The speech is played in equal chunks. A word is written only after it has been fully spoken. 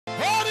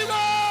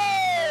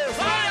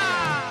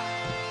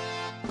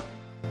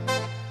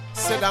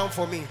Sit down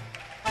for me.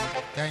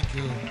 Thank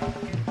you.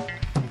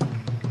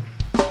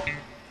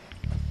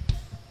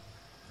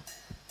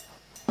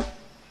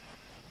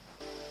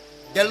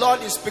 The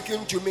Lord is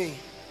speaking to me.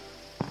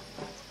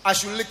 I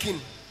should look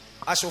in,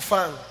 I should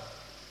find,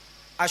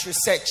 I should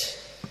search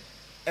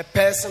a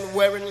person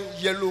wearing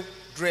yellow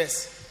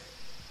dress.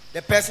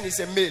 The person is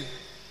a male.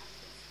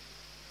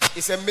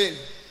 It's a male.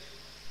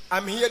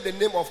 I'm here the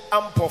name of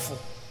Ampofu.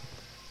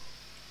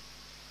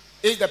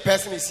 If the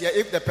person is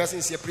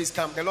here, please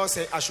come. The Lord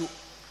said, I should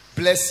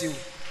bless you.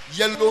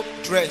 Yellow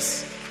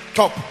dress,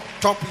 top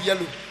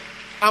yellow.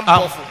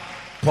 Ampofu.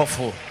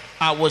 Ampofu.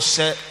 I was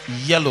say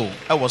yellow.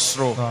 I was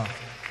throw.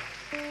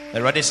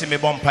 Ready see me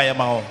bumpire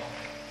mao.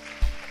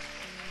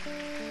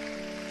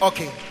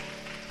 Okay.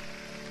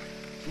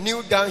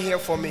 Kneel down here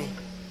for me.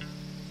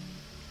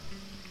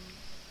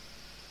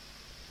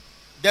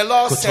 The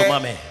Lord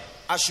said,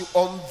 I should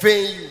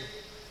unveil you.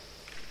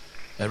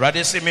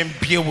 Ready see me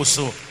be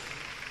so.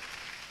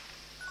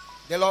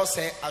 The Lord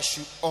said, I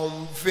should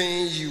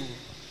unveil you.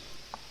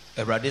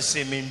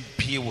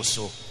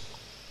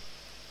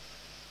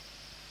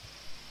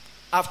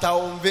 After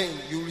unveiling,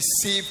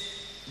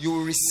 you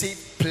will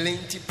receive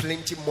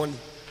plenty money.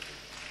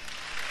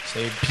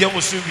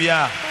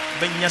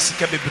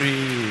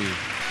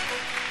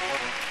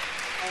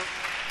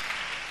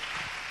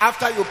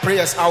 After your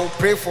prayers, I will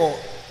pray for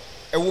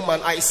a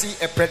woman. I see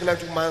a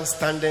pregnant woman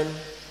standing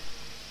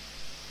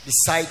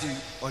beside you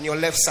on your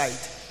left side.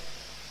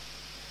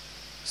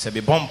 Yeah,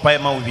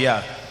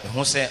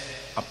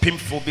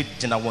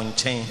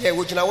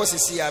 which I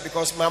was here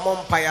because my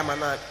mom paya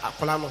mana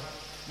akolano.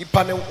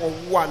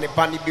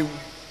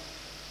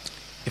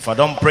 If I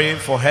don't pray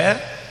for her,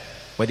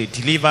 when they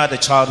deliver, the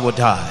child will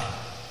die.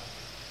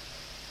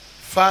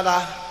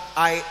 Father,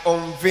 I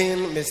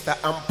unveil Mr.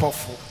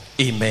 Ampofu.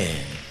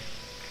 Amen.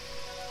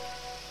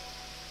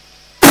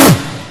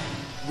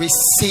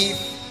 Receive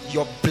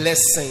your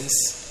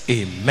blessings.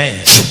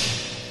 Amen.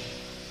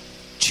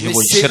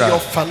 Receive your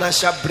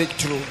financial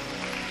breakthrough.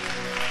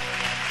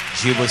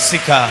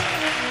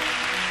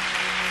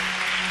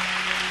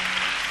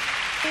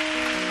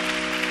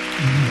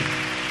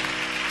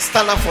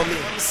 Stand up for me.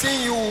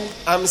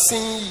 I'm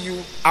seeing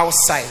you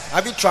outside.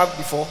 Have you traveled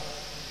before?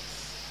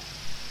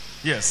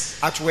 Yes.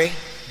 At where?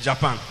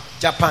 Japan.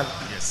 Japan.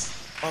 Yes.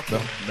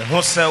 Okay. The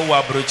wholesale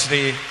wa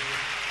brochre.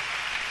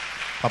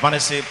 Papa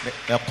say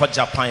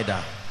Japan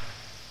da.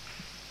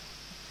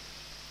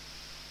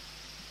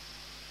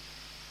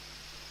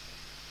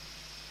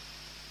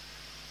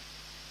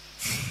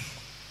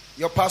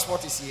 Your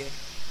passport is here.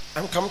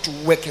 I'm come to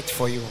work it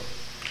for you.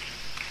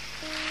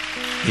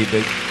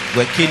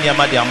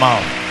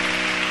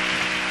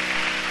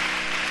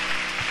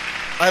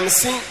 I'm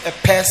seeing a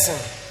person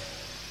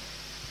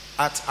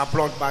at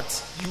abroad,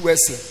 but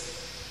USA.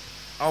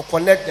 I'll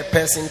connect the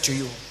person to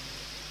you.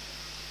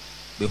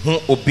 The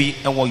home obi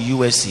and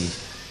USA.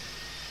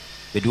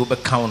 They do be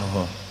count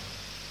her.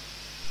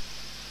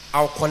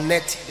 I'll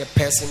connect the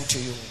person to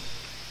you.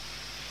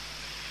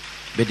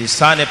 The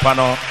design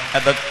panel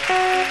at the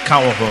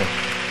count her.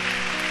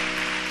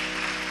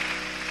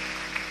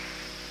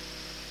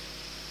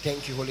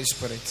 Thank you, Holy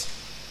Spirit.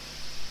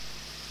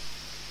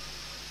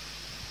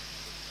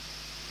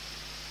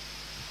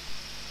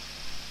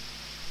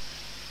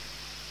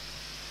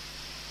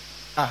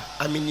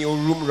 I'm in your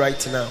room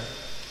right now.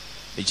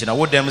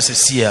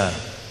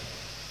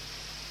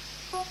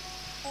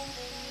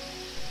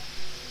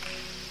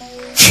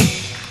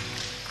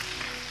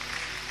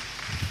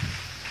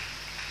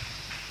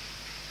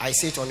 I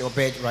sit on your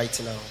bed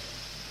right now.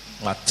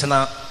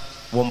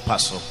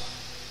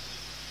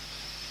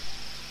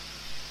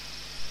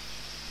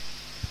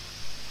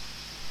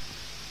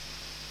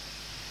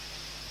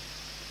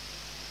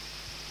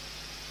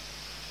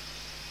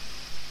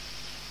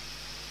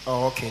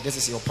 Oh, okay. This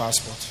is your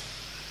passport.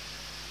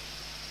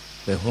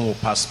 The whole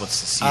passport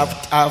is here.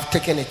 I've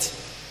taken it.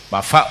 Oh,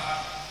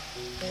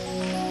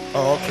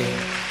 okay.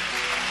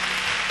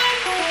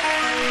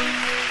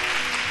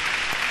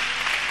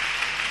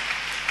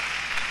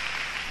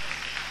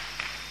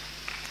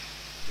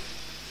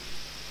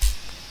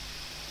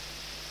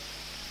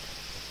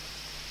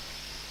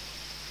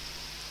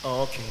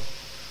 Oh, okay.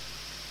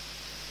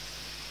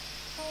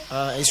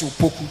 It's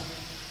Upoku.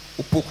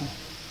 Upoku.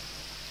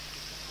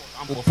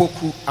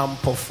 Upoku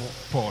Ampofu.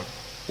 Paul.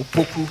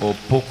 Upoku.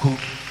 Opoku.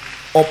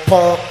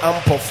 Upon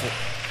Ampofu.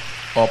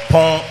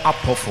 Upon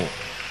Apofu.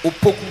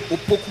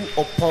 Upoku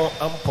upon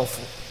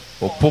Ampofu.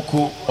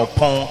 Opoku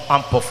upon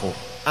Ampofu.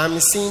 I'm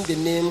seeing the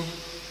name.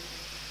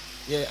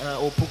 Yeah,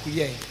 Opoku,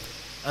 yeah.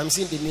 I'm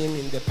seeing the name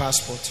in the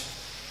passport.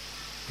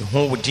 The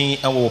whole would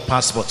our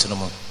passport no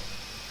more.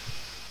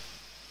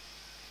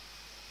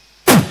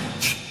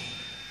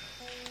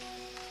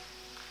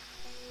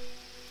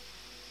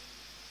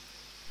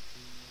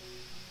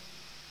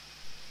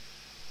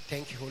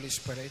 Thank you, Holy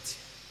Spirit.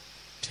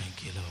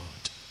 Thank you,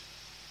 Lord.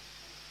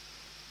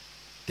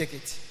 Take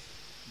it.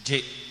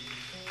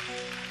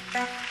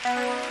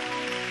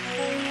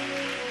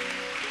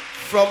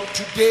 From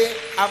today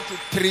up to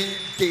 3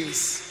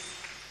 days,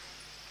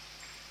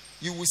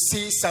 you will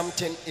see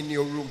something in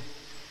your room.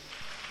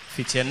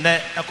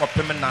 Fitienne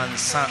ekopem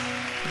nansa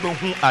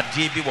behu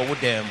ade bi wo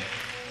dem.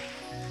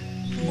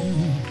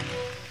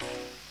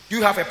 Do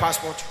you have a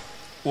passport?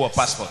 Oh, a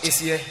passport. It's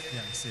here.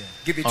 Yeah, it's here.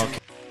 Give it to me.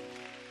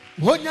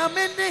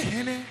 Wonyamene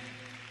hene.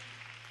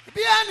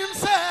 Bianim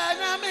se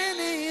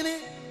nyamene hene.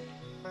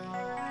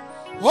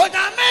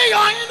 Wonyame yo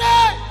hene.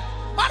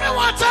 Mane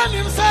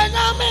watanim se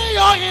nyame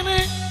yo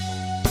hene.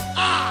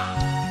 Ah.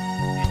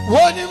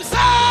 Wonim se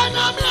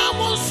nyame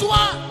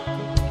amuswa.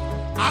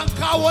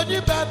 Anka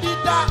woni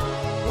babida.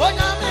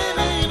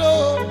 Wonyamene hene.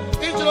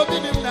 Injilo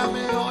binim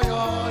nyame yo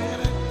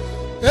hene.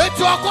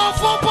 Etu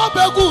akonfo po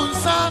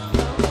begunsa.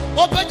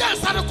 Obeja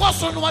sare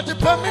koso no de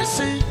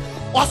permission.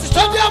 Was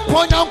stadium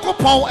ponyanko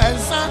pon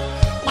ensa.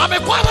 Mame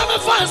kwa me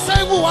fa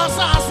nsa wu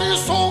asase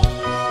so.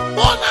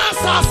 Bona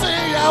asase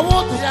ya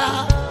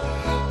wodia.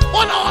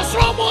 Bona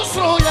wasro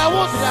mosro ya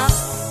wodia.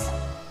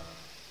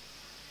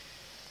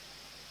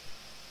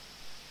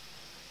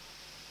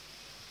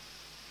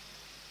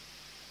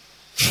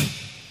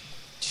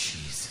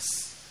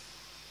 Jesus.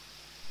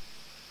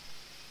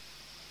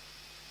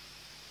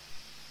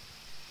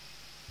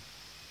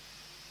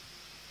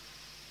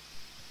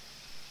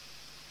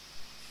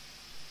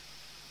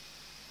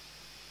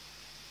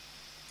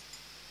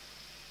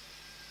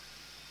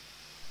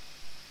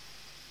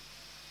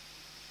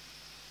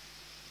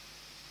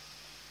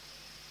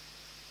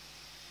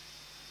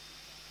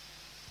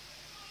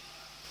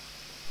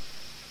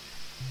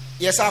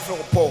 Yes, after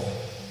Paul.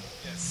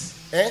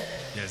 Yes. Eh?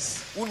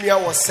 Yes. Unia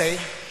was saying,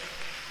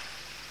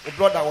 the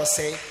brother was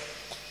saying,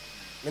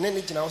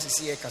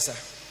 kasa.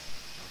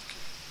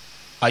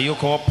 Are you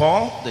called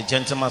Paul? The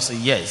gentleman said,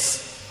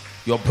 yes.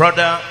 Your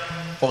brother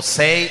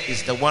Osei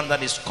is the one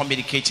that is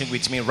communicating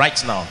with me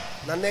right now.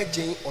 Nana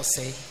Jane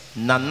Osei.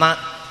 Nana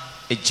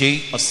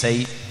Ej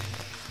Osei.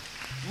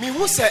 Me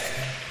who said,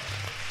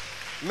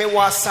 me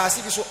was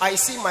Sasibi, so I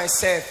see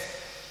myself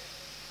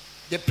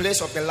the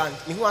place of the land.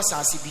 Me who was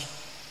Sasibi.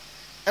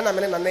 And I'm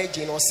in Nana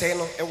Jane Osei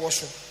no a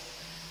washer.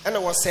 And I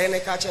was saying, I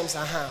catch him,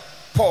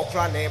 Paul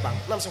clan neighbor.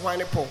 And I'm so why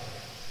Paul.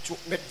 To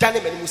me, Danny,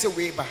 and we say,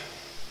 Weber.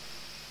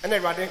 And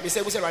then rather, we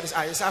say,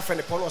 I say, friend,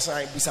 the Paul was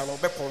I, Bissano,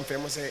 Beckham,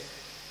 famous, say,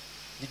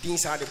 the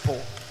deans are the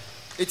Paul.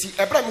 It's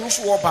Abraham who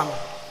swore Bam.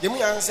 The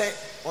man say,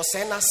 or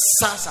send us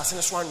Sass as in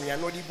a swan, we are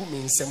not the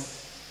booming some.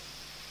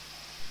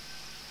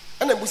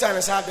 And then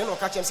Bussan said, then or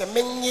catch him, say,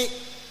 many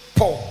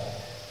Paul.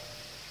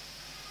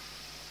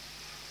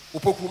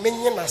 Upoku,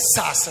 many and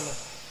assassin,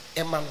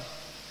 a man.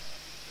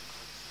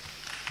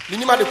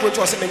 Minima the quote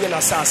was a many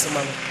assassin,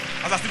 man.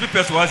 As a stupid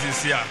person was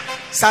here.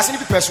 Sassy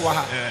people,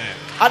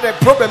 had a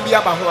problem be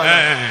about who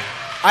I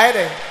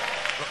had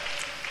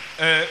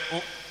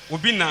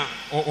Obina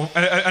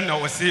and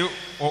I was see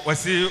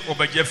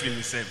over Jeffrey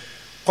himself.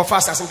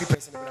 Confess as people.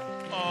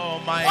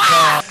 Oh my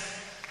God.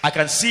 I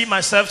can see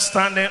myself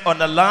standing on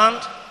the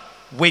land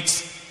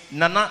with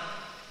Nana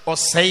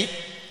Osei,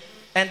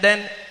 and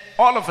then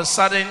all of a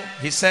sudden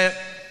he said,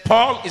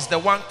 Paul is the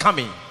one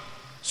coming.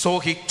 So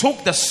he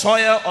took the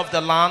soil of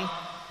the land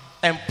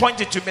and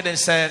pointed to me and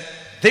said,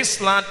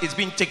 this land is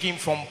being taken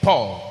from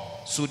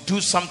Paul, so do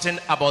something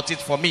about it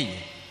for me.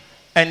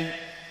 And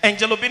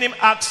Angel Obinim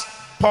asked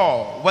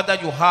Paul whether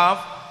you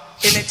have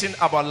anything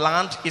about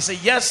land. He said,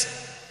 yes,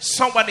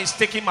 someone is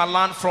taking my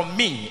land from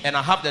me, and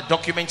I have the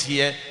document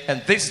here,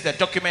 and this is the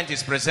document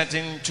is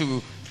presenting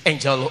to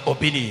Angel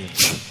Obinim.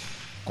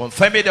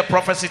 Confirming the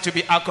prophecy to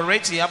be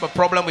accurate, he have a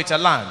problem with the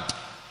land.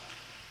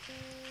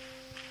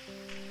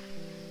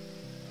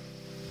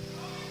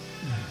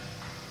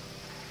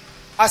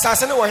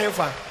 Assassin were him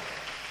for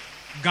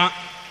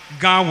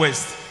Gan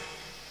West.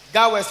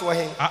 Gan West were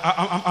him.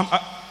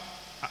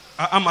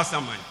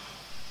 Amasaman.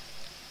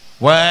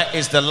 Where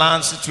is the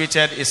land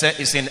situated? He said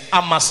it's in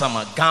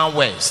Amasama, Gan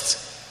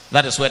West.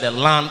 That is where the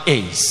land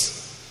is.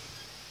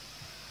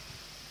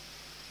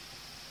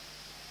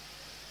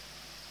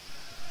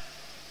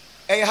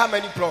 Hey, how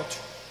many plots?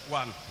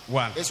 One.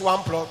 It's one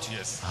plot.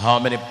 Yes. How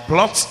many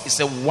plots? It's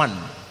a one.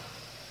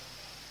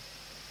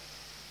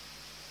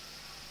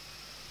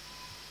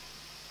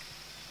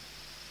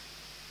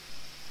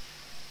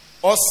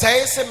 Or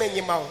say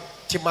Semenimao,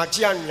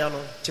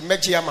 Timagiano,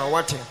 Timagiama,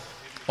 what?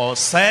 Or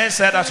say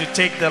said I should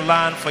take the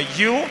land for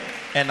you,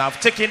 and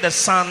I've taken the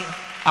son,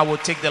 I will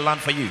take the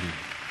land for you.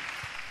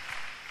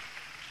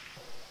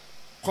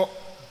 I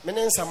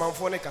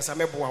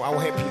will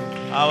help you.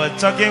 I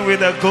was talking with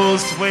the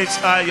ghosts, which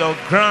are your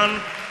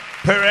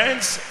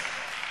grandparents.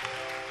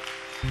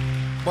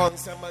 Bon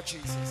Summer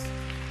Jesus.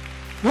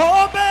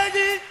 Oh,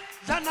 baby,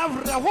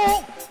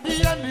 Zanavraho,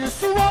 the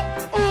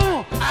Anisua,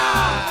 oh,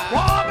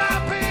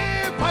 baby,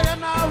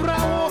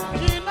 Payanavraho,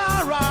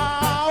 Kinara,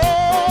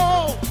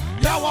 oh,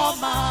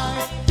 Yawama,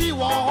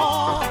 Iwa,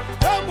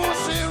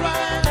 Emusira,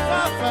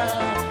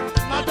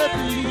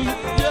 Nadabi,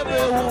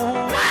 Yebu,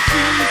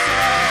 Jesus,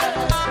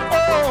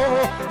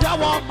 oh,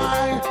 Yawama,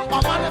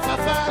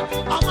 Amanafa,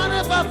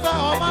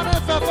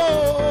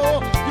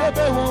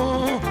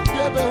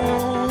 Yebu,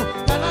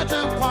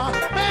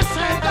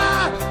 Mesenda,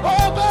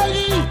 oh,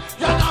 baby,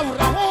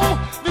 Yanavraho,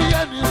 the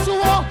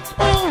Anisua,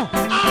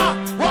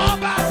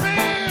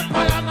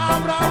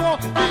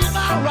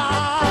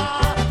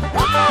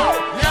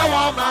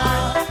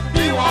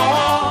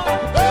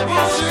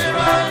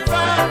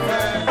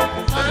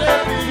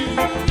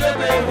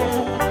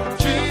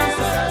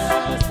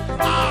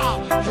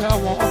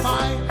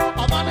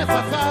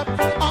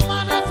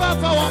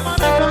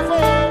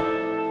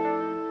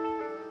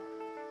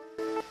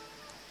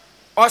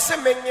 Ose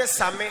menye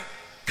same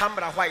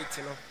camera white,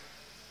 you know.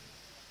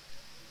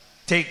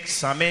 Take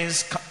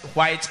Same's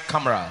white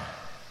camera.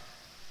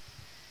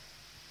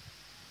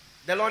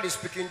 The Lord is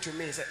speaking to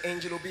me. He said,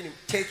 Angel Obinim,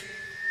 take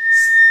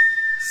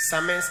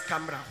Same's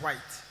camera white.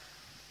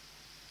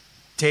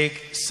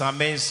 Take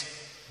Same's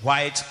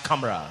white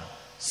camera.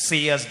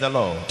 Says the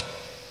Lord.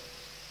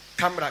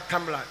 Camera.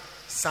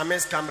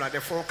 Same's camera, the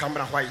phone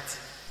camera white.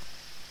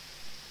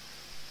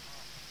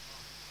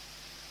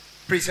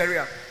 Please hurry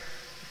up.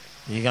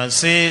 You can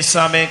see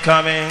Same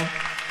coming.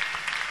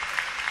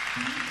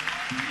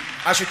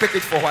 I should take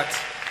it for what?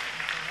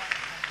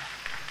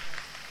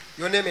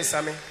 Your name is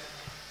Same.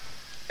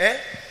 Eh?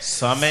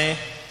 Same.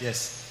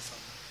 Yes.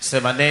 Say,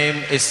 my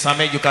name is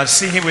Same. You can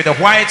see him with the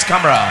white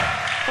camera.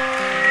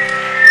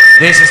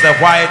 This is the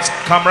white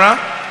camera.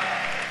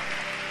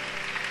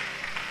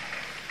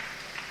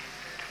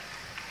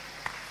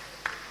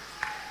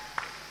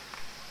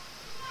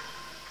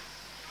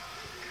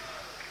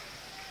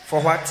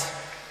 For what?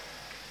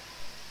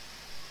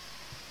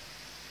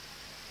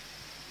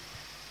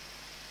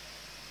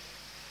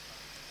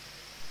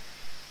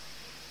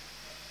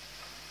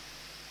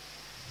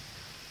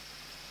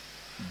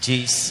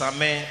 G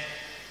Same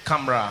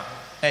camera.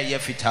 Eye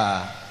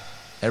fita.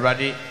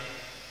 Eradi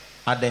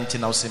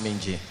adentina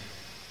useminji.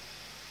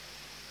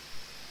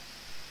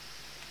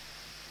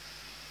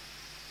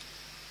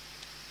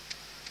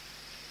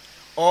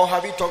 Or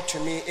have you talked to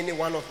me, any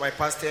one of my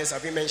pastors?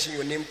 Have you mentioned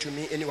your name to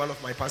me, any one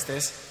of my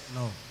pastors?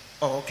 No.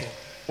 Oh, okay.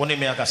 Oni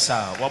me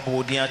akasa. Wabu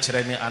odi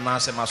akyere me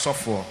anase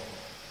masofo.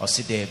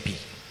 Osi de bi.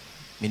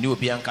 Me ni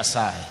obi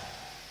ankasa.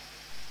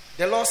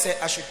 The Lord said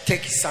I should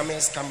take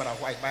Same's camera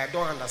white, but I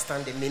don't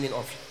understand the meaning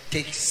of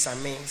take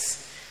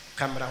Same's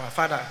camera white.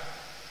 Father,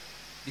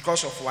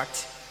 because of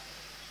what?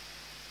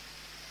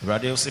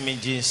 Radio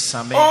Seminji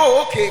Same.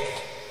 Oh, okay.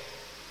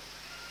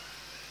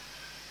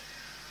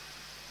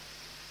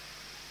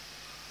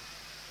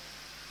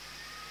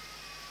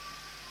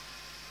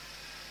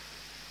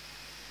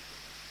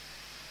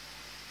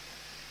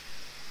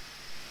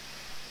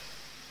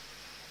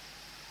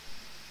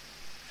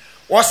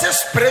 Was a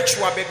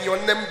spiritual baby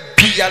on them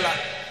biala.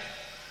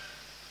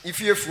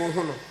 If you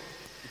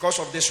because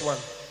of this one.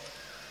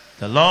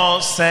 The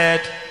Lord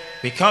said,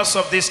 because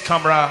of this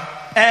camera,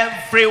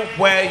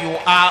 everywhere you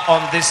are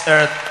on this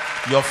earth,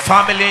 your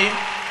family,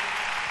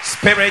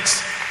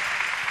 spirits,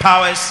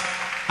 powers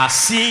are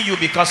seeing you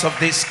because of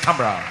this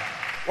camera.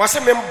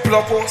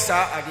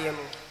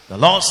 The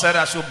Lord said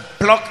I should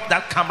block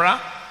that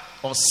camera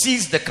or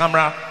seize the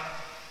camera.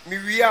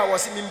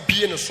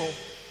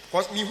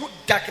 Because me who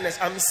darkness,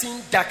 I'm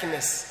seeing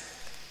darkness.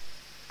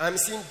 I'm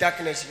seeing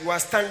darkness. You are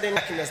standing in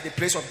darkness, the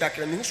place of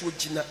darkness.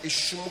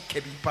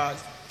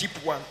 Deep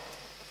one.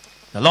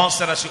 The Lord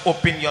said I should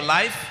open your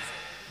life,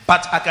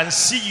 but I can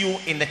see you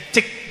in the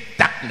thick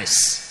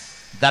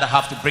darkness that I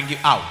have to bring you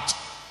out.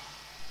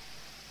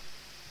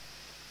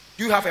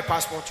 Do you have a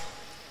passport?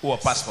 Oh, a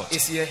passport.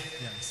 It's here.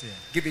 Yeah, it's here.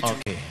 Give it to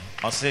me. Okay.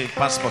 I'll say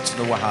passport to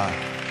the Waha.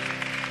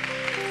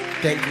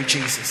 Thank you,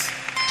 Jesus.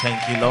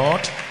 Thank you,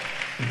 Lord.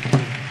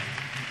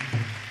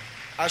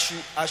 I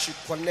should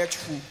connect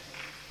who?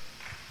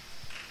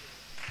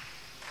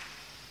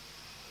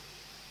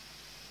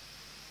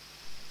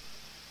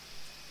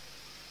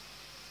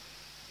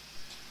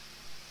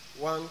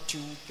 One, 2,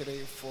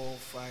 3, 4,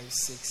 5,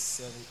 6,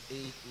 7,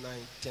 8,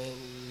 9, 10,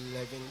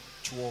 11,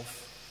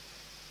 12.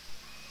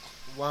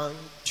 1,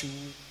 2,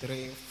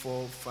 3,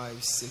 4,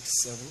 5,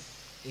 6, 7,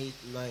 8,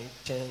 9,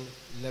 10,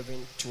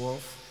 11,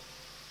 12.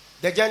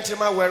 The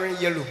gentleman wearing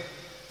yellow.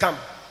 Come.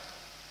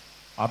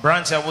 Our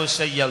branch, I will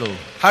say yellow.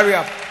 Hurry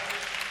up.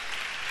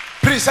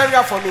 Please hurry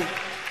up for me.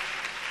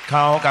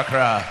 Kao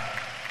kakra.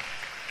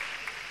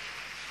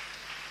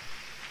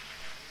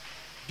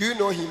 Do you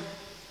know him?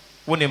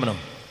 Unimno.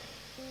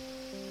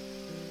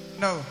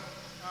 No.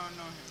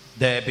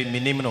 There be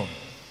minimum.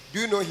 Do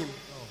you know him?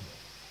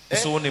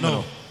 So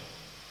unimno.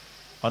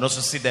 And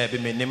also see there be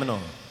minimum.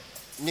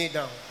 Kneel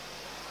down.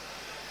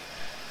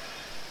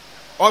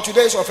 Oh,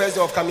 today is your first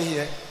day of coming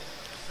here.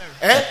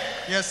 Sir.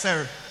 Yes,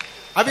 sir.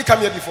 Have you come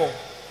here before?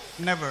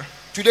 Never.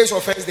 Today is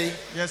your first day.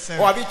 Yes, sir.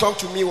 Or have you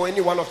talked to me or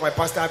any one of my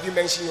pastors? Have you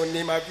mentioned your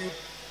name?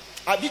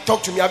 Have you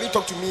talked to me? Have you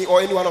talked to me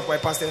or any one of my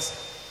pastors?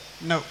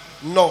 No.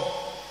 No.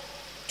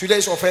 Today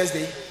is your first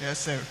day. Yes,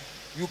 sir.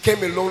 You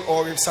came alone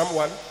or with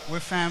someone?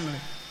 With family.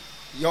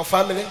 Your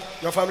family?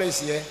 Your family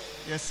is here.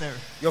 Yes, sir.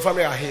 Your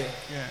family are here.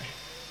 Yeah.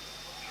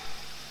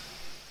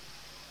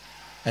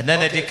 And then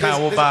Okay, they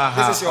can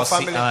this is your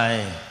family.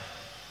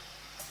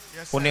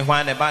 Yes, sir. Only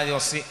one about your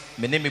see,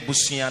 my name is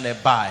Busian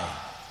and buy.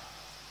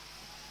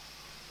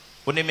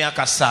 Only me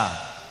akasa,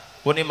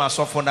 only my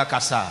sophona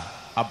kasa,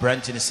 a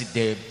branch in the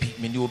city,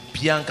 menu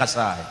pian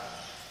kasa.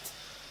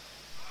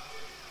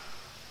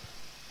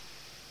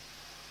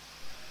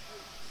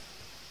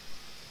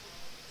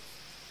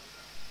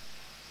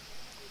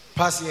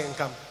 Pass here and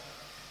come.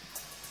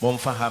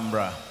 Monfa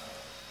Hambra.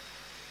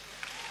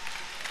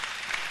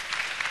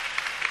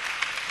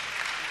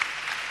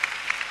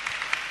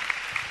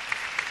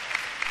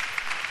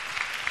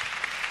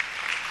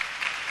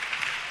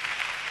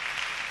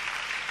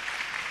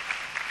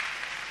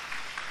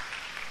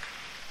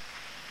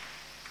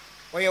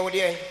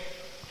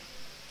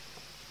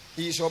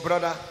 He is your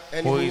brother.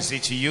 And Who is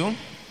it to you?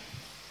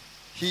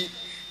 He.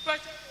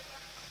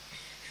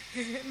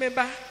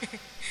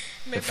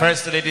 The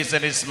first lady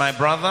said it's my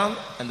brother,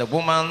 and the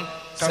woman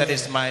said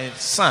it's my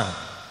son.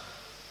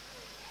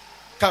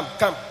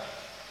 Come.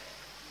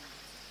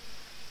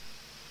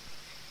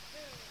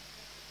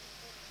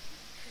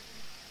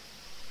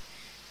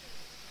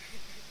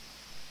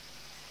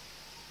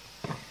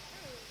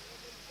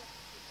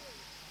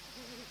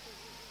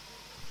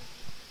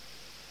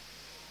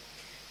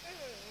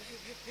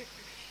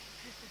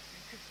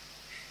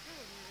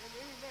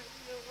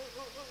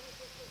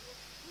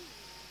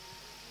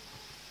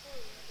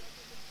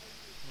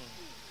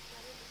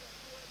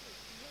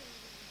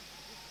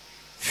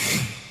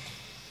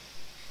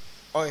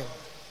 Oil.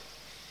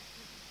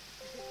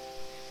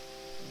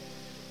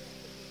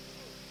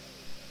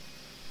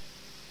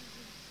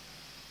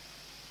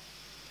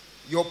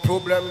 Your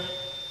problem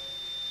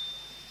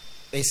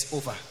is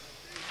over.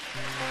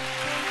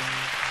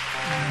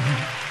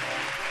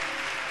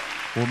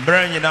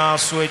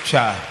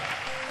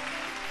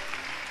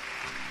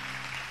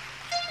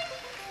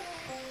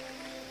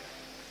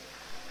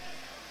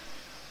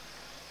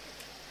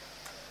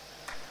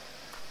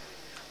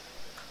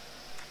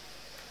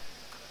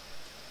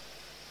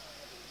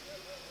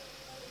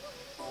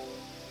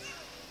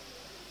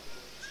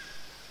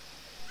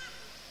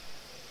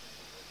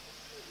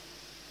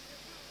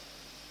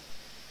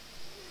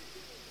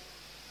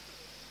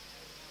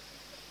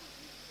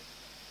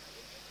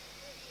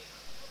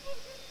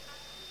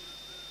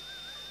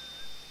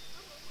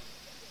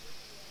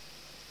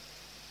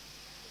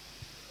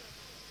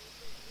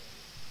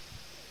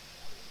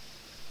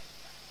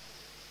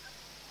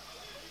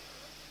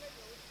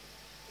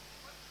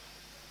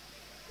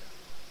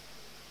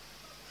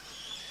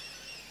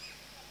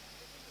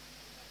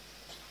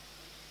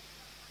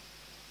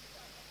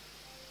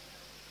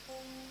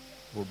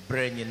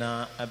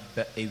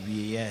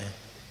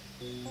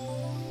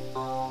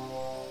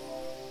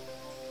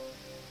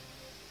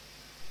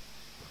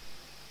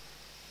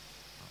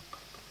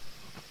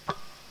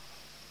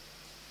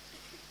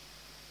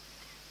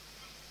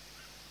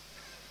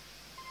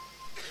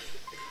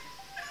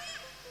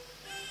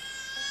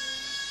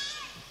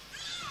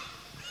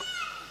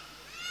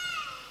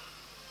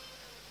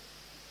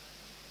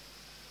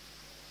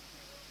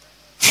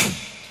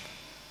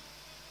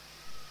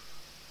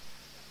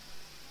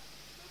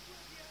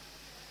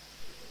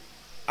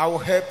 I will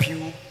help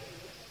you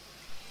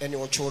and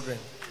your children.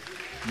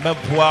 Yeah,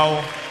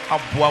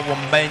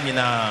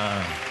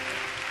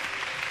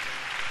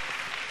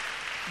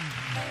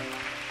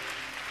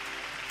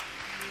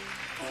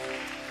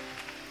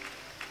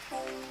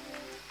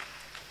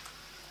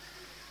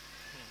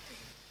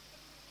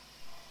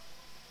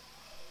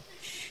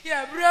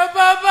 bro,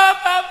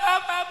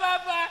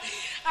 papa.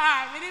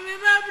 Ah, me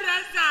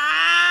brasa.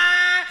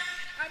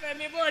 Aba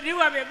me body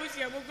wa be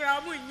busi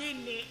abukura mu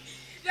nyini.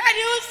 Daddy,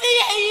 you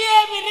see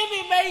here,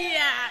 me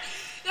here.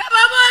 Yeah,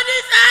 mama,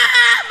 this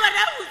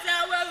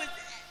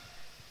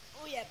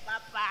oh yeah,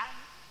 papa.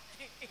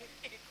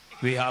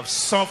 We have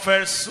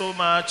suffered so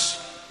much.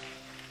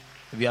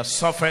 We have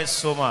suffered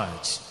so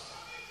much.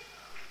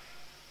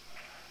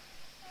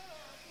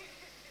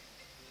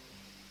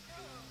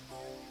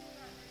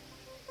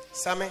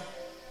 Sammy,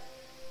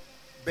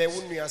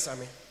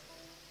 Sammy.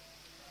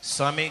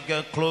 Sammy,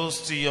 get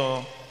close to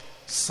your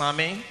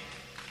Sammy.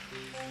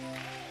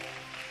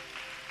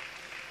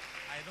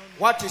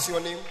 What is your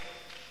name?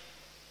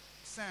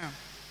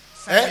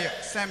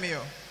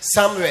 Samuel.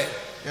 Samuel.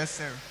 Yes,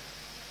 sir.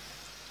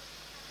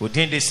 Who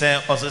did they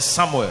say was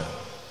Samuel?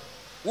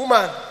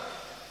 Woman,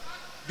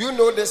 do you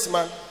know this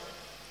man?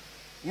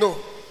 No.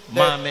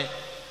 Mommy,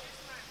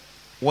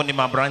 one in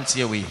my branch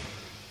here we.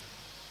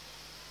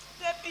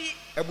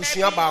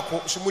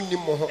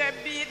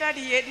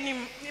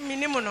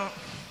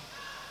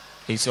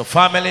 He's your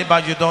family,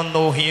 but you don't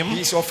know him.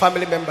 He's your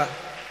family member.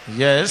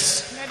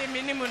 Yes.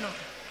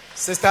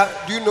 Sister,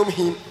 do you know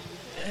him?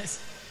 Yes.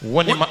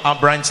 One in my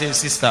branch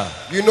sister.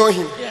 You know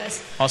him?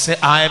 Yes. I'll say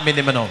I am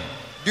minimum.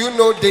 Do you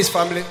know this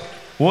family?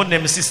 One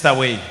name sister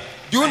way.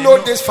 Do you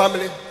know this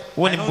family?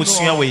 One in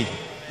Busia way.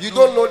 You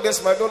don't know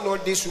this man, don't know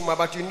this woman,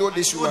 but you know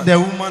this woman. The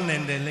woman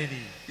and the lady.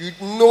 You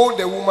know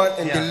the woman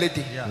and the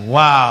lady. Yeah.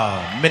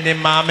 Wow.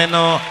 Minimum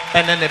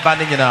and then the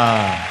banding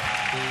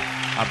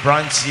a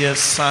branch here,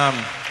 Sam.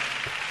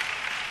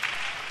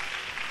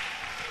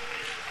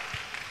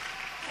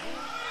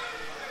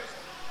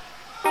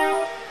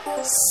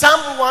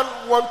 Someone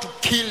want to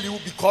kill you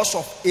because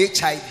of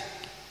HIV.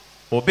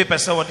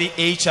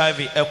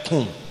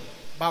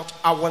 But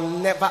I will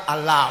never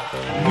allow.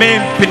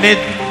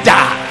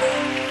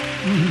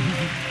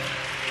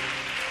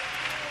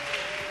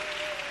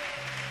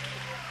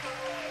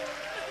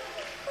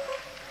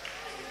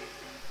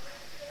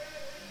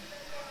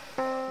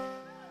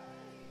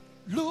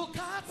 Look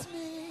at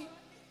me,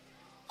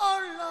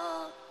 oh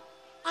Lord,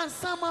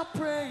 answer my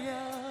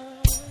prayers.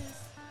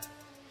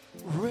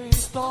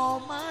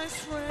 Restore my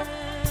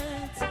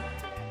strength.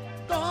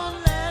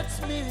 Don't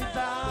let me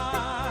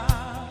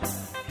die.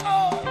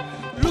 Oh.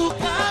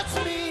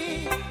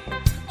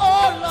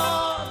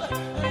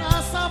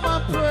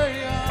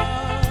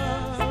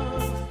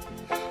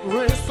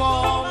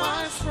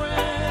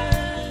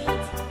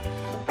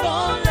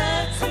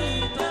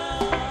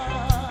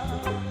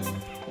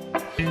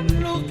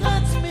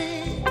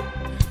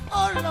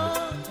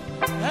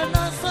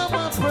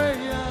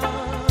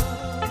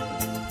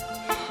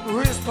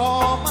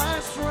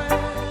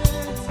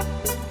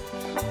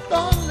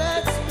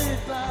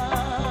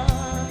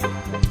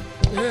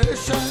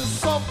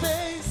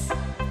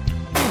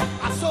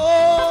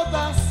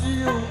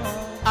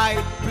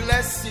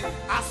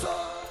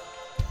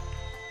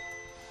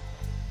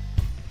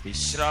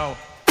 Mishrao.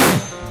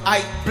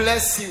 I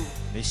bless you.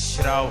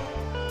 Mishrao.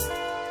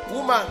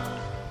 Woman,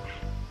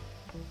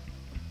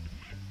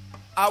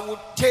 I will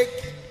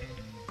take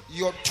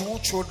your 2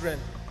 children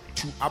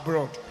to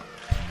abroad.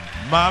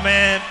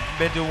 Mame,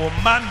 bede wo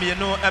man me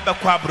no ebe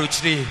kwa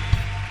brochire.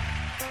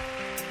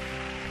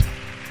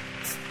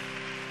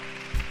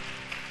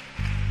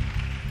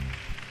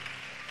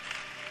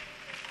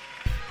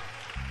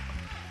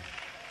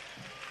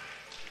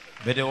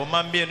 Bede wo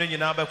man me no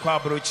nyina be kwa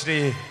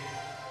brochire.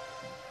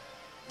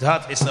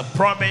 That is a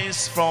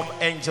promise from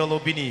Angel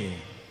Obinim.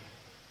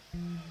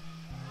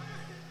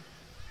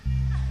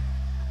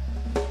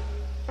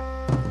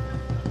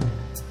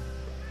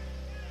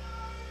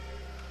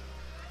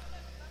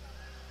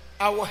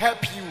 I will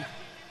help you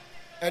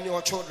and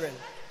your children.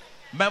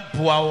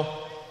 Memboa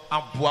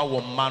aboa wo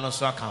man no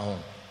so aka ho.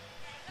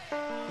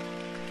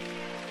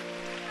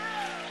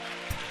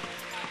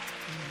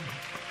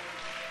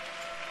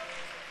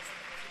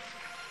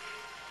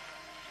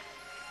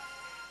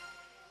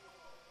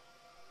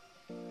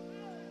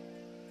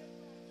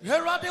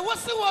 Herade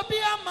wasi wabi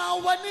ama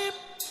wanim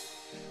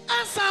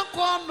ansa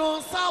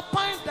kono sa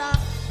pinda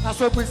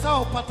aso bisa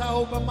opata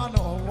obema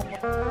no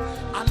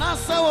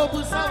anasa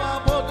obusa wa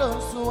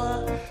bodo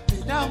suwa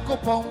bidanko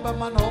pomba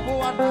manobo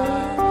wana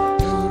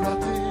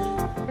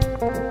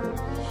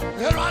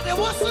Herade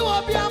wasi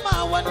wabi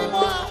ama wanim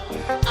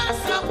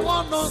ansa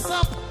kono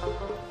sa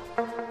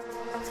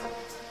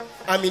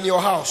I'm in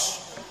your house.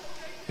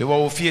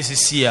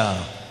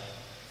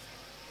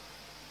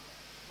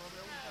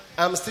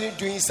 I'm still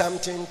doing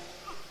something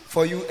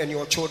for you and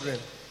your children.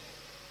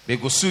 But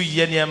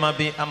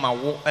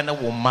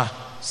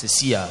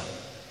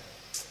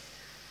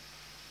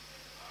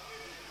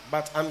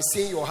I'm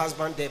seeing your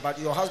husband there, but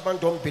your husband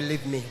don't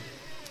believe me.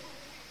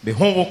 What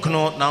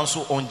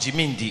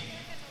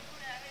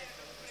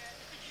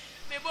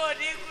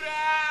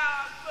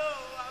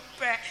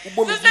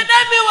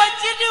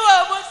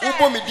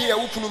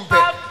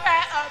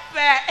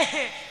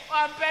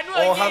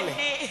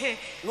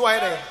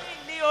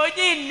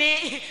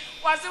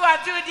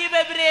you di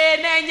bebre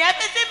na nya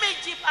pese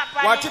meji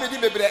papa. What you di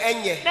bebre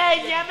enye. Na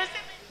nya pese.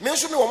 Me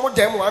so me wo mo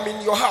dem I'm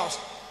in your house.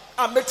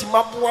 I met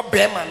maboa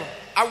bema no.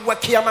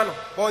 Awake ama no.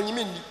 Bo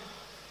nyimi ni.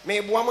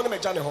 Me boa mo na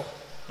meja ne ho.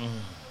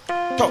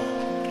 Talk.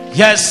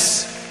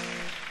 Yes.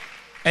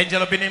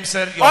 Angel Obinim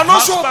said your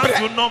husband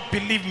do not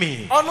believe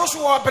me.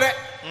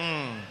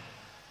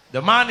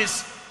 The man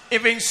is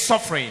even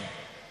suffering.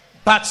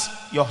 But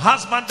your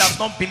husband does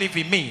not believe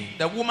in me.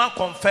 The woman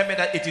confirmed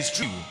that it is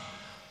true.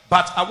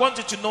 But I want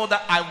you to know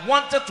that I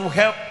wanted to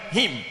help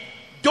him,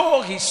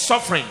 though he's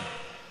suffering.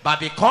 But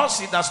because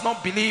he does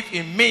not believe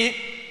in me,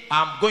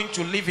 I'm going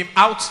to leave him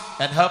out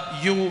and help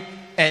you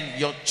and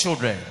your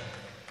children.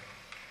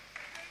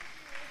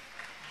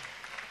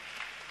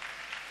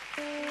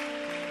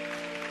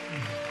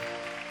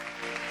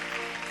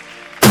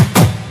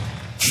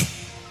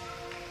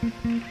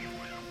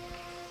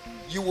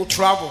 You will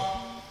travel.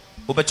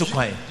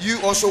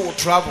 You also will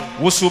travel.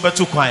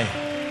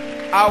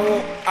 I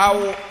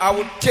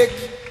will take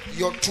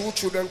your 2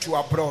 children to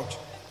abroad.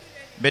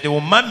 I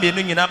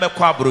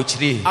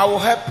will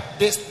help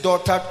this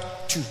daughter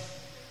too.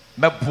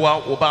 I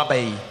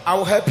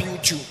will help you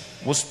too.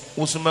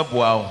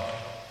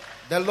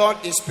 The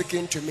Lord is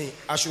speaking to me.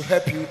 I should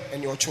help you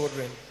and your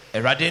children.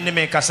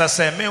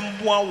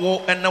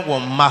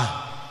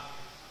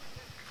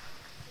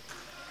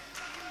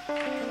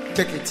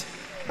 Take it.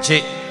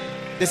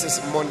 This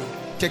is money.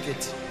 Take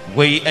it.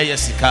 Pray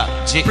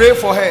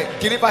for her.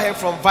 Deliver her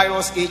from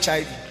virus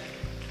HIV.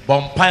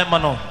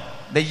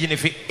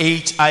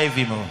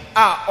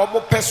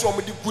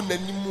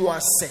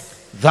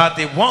 That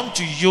they want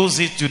to use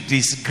it to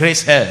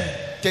disgrace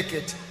her. Take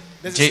it.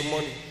 This is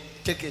money.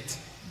 Take it.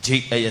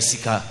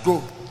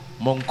 Go.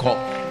 Monko.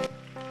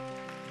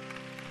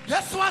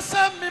 Yes, what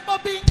said me,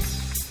 Bobby?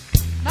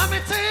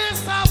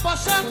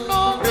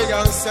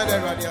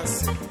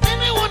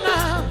 Anyone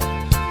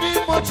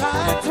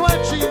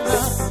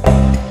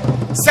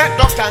Said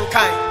Dr.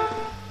 Ankai.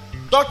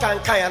 Dr.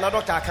 Ankai and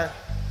Dr. Akan.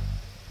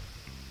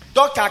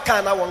 Dr.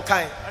 Akan and one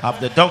kind. Have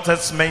the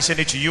doctors mentioned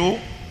it to you?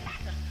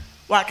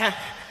 What kind?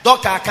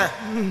 Dr.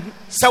 Akan.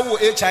 So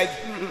HIV.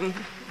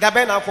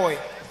 Gabena boy.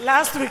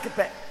 Last week,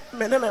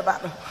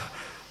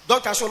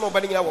 Doctor so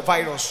nobody have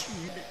virus.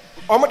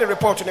 Omo the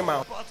report to them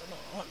out.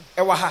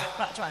 Ewaha.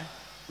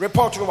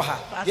 Report to Waha.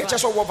 You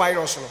just saw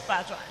virus.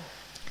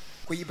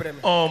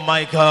 Oh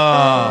my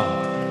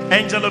God.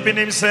 Angel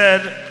Obinim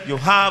said you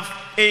have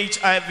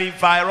HIV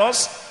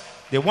virus.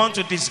 They want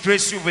to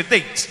disgrace you with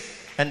it.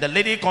 And the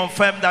lady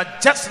confirmed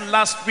that just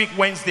last week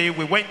Wednesday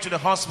we went to the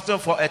hospital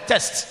for a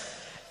test.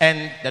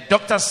 And the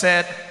doctor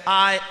said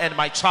I and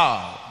my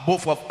child,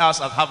 both of us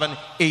are having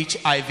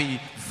HIV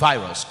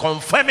virus.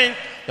 Confirming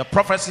the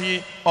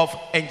prophecy of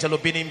Angel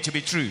Obinim to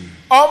be true.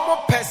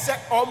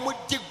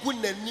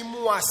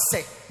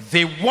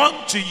 They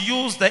want to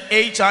use the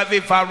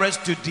HIV virus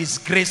to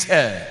disgrace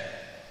her.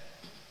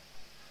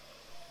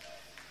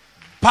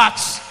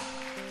 But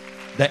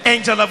the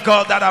angel of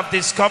God that I've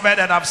discovered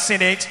and I've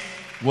seen it,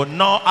 will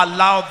not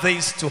allow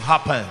this to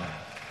happen.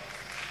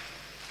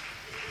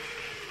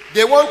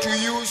 They want to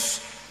use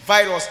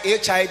virus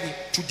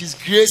HIV to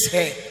disgrace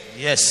her.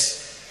 Yes.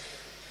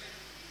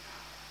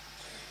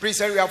 Please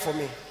hurry up for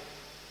me.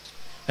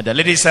 And the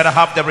lady said, I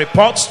have the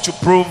reports to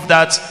prove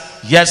that,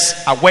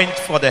 yes, I went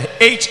for the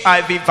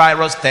HIV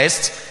virus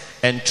test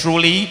and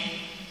truly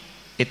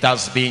it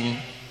has been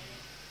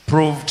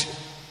proved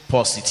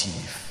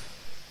positive.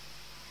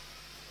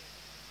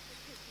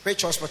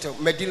 Which hospital?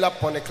 Medila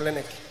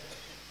Polyclinic.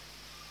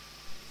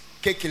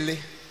 Kekele,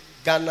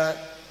 Ghana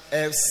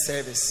Health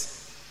Service.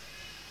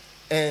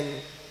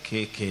 And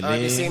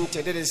the same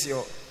thing. That is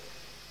your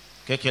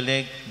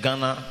Kekele,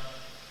 Ghana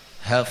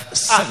Health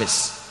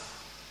Service.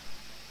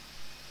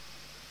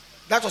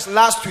 That was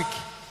last week.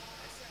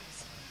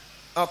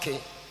 Okay.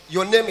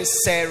 Your name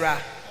is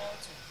Sarah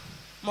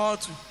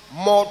Mortu.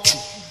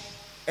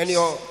 And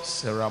your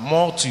Sarah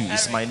Mortu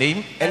is my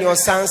name. And your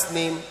son's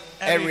name,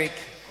 Eric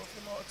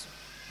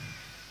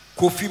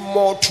Kofi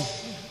Mortu.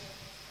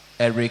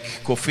 Eric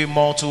Kofi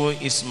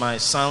Mortu is my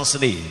son's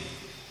name.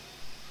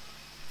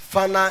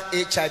 Fana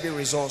HIV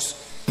results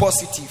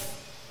positive.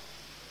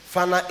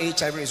 Fana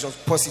HIV results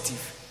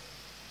positive.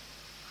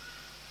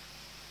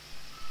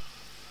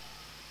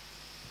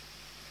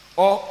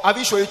 Or have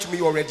you shown it to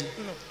me already?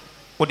 No.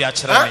 What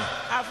I've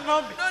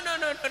not been.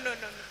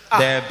 No.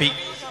 There be.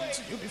 I've not come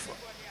to you before.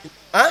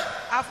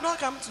 I've not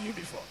come to you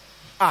before.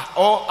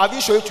 Or have you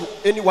shown it to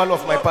any one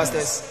of my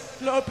pastors?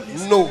 Please. No,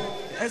 please. No.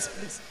 Yes,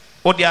 please.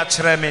 What the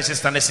actual me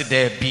sister nesi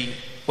there be.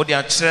 What the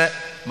actual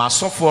my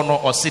software no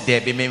or see there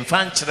be me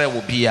fanchre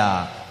will be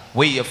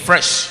way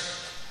fresh.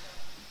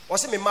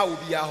 What's it me ma will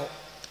be a?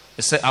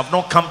 He said, I've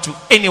not come to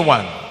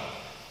anyone.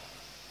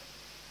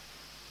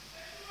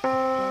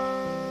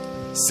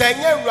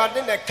 Senior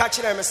rather than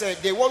catching them and say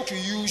they want to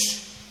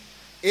use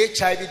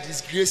HIV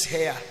disgrace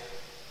hair.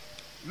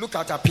 Look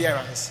at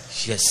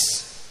appearance.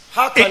 Yes.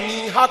 How can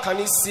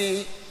he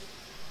see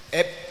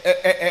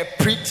a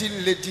pretty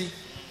lady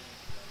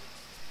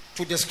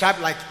to describe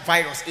like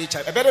virus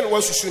HIV? I better know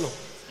what you know.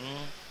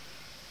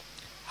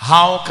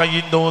 How can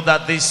you know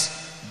that this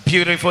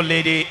beautiful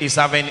lady is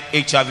having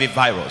HIV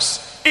virus?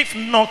 If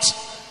not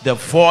the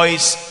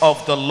voice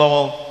of the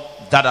Lord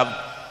that have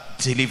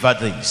delivered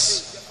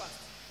this.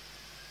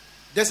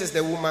 This is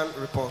the woman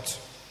report.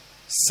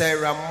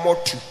 Sarah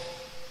Mortu.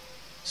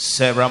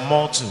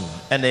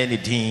 And then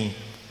the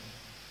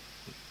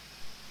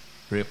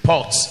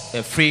reports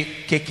a free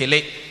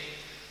Kekele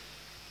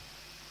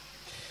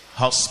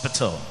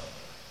hospital.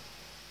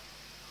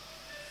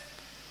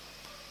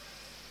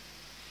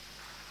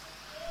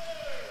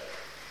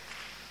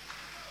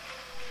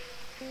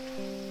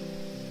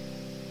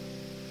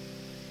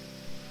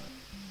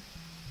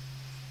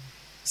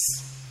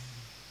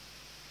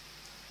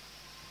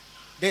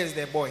 There is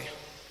the boy.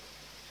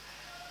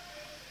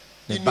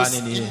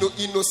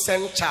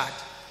 Innocent child.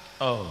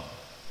 Oh.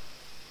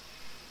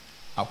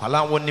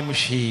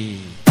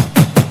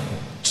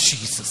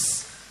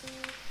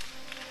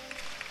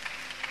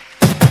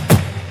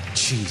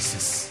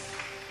 Jesus.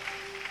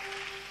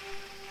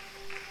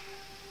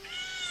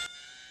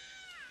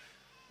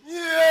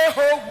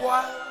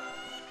 Yehovah.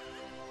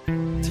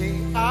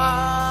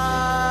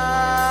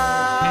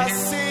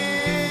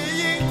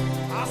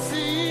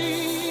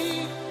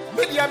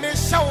 Media me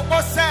show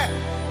us say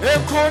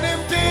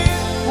Ekonim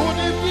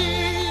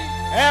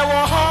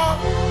Ewa ha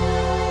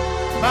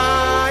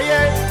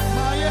Maye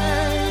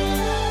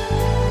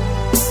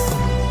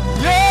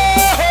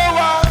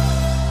Yehovah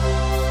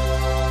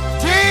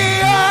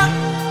Tia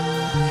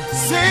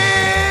Si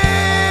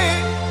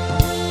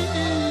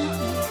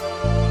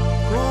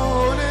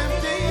Konim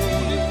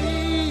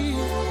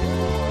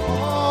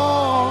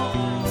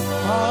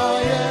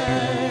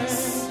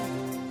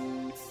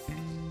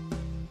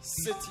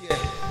Sit here.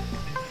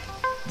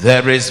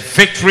 There is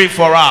victory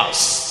for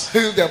us.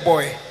 Heal the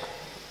boy.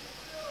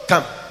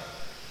 Come.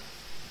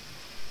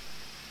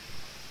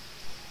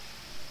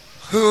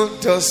 Who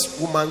does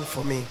woman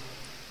for me?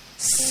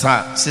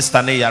 Sister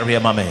Neya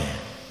Mame.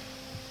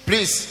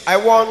 Please, I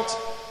want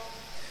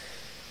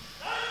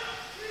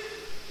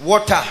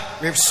water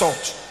with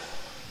salt.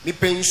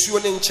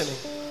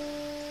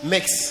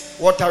 Mix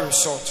water with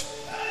salt.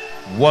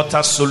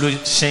 Water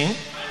solution,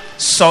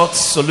 salt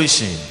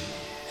solution.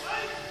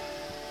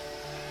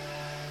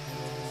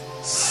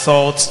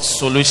 Salt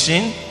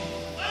solution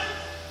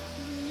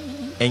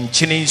and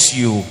change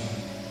you.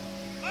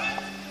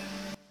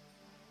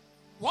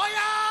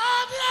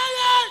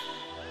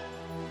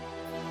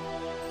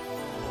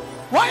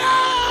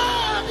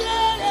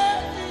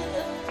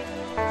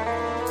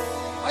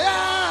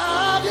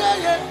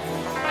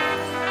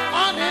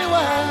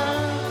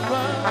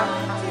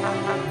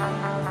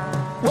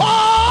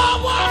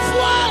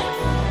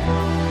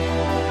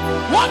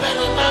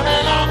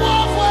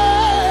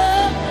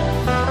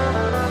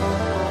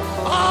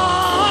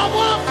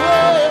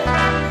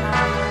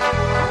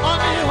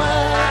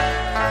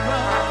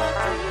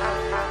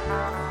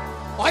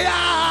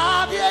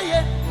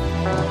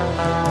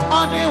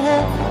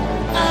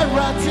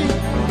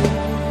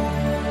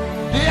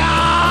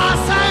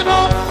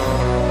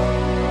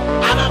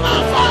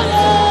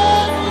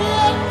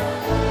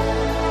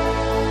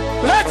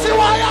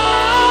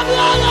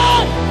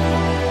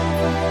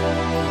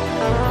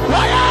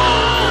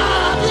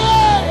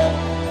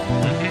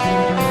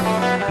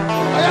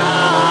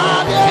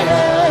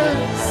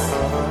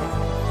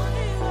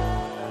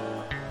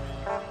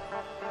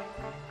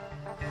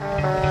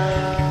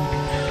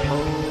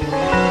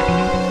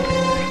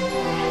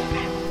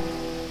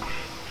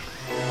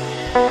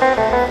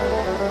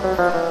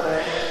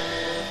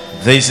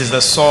 This is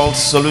the salt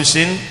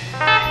solution.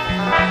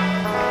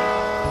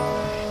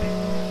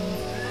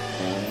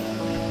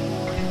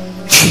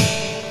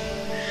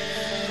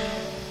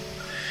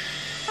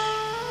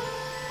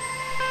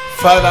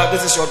 Father,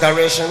 this is your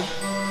direction.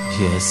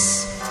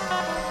 Yes.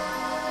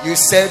 You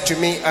said to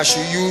me I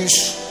should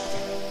use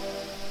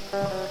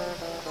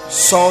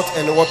salt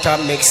and water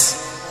mix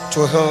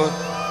to heal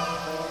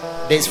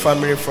this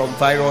family from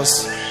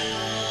virus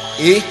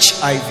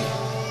HIV.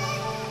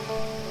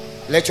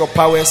 Let your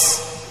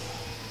powers,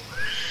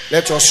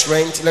 let your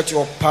strength, let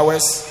your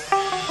powers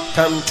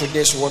come to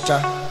this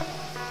water.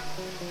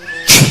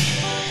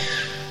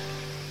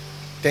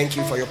 Thank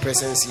you for your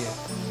presence here.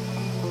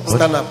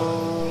 Stand up.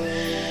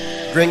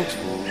 Drink.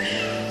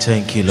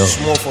 Thank you, Lord.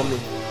 Small for me.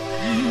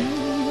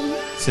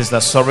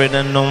 Sister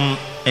Sorenum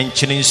and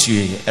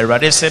Chinisui, a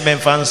radese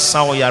menfan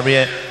sao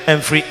yare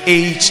and free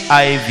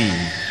HIV.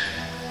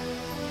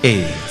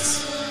 AIDS.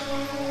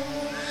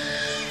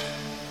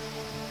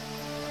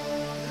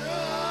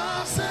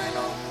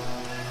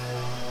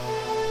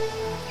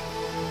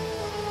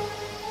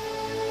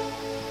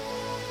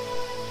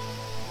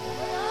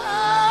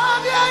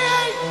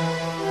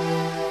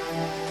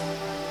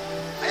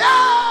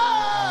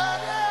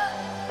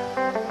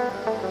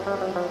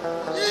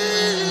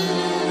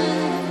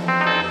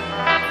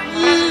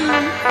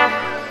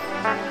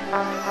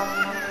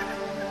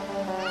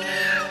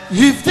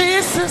 If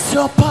this is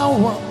your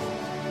power,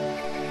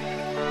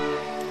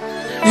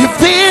 if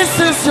this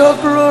is your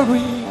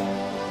glory,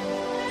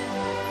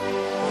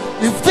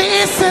 if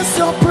this is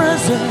your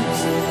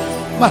presence,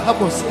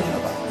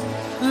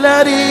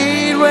 let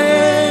it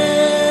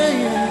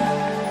rain.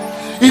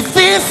 If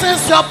this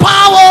is your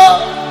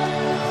power,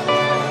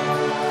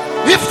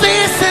 if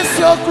this is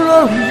your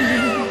glory,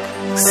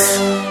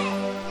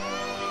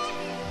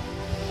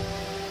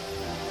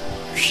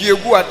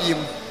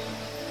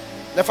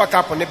 never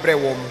cap on the bread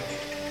woman.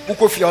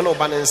 Buko Fiona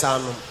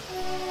Banansano.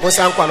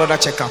 Mosanko another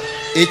checkup.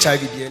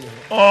 HIV.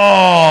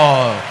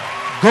 Oh,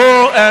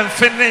 go and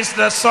finish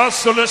the salt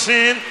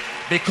solution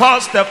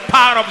because the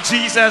power of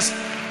Jesus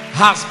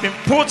has been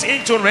put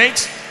into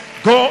it.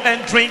 Go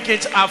and drink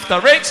it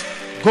after it.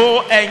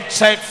 Go and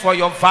check for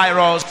your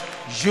virus.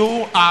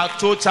 You are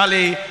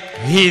totally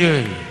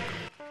healed.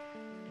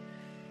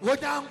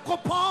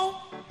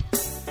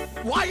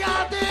 Why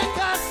are they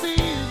casting?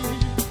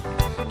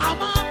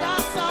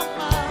 Amanda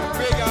Sama.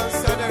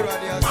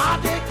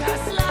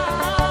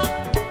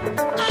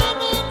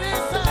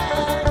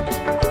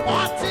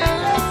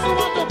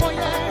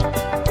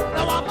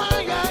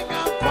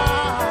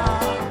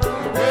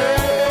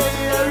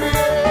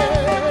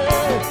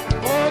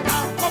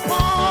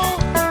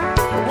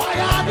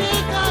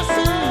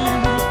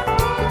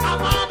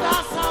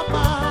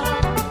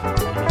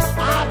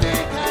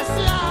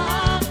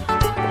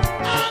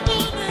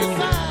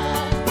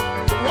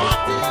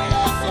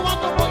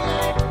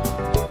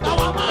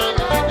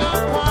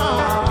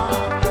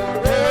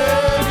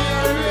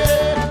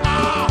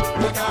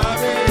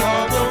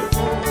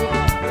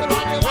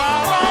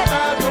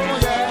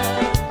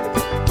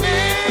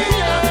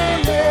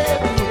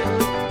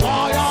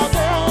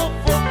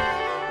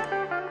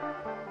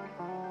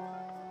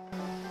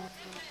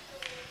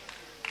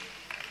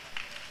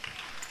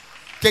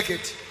 Take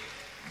it.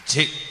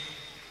 Take.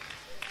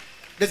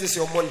 This is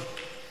your money.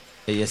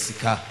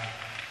 Yesika.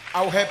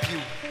 I will help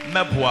you.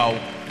 Mebuao.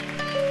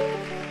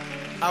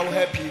 I will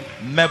help you.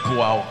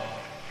 Mebuao.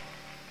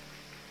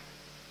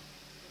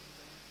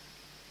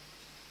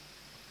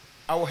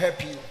 I will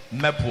help you.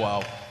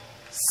 Mebuao.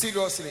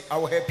 Seriously, I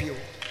will help you.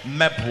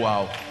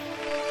 Mebuao.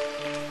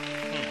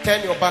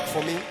 Turn your back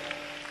for me.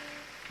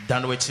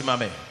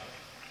 Danwechimame.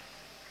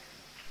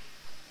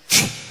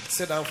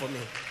 Sit down for me.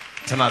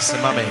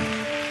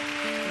 Tanasimame.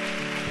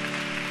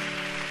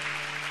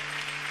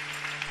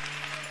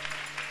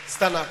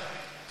 Stand up.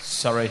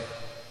 Sorry.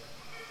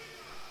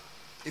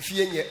 If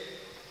you ain't,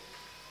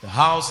 the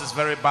house is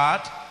very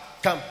bad.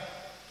 come.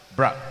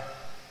 Bruh.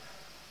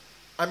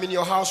 I'm in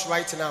your house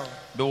right now.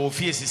 The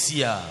office is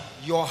here.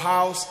 Your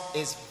house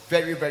is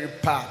very, very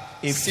bad.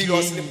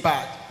 Seriously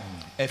bad.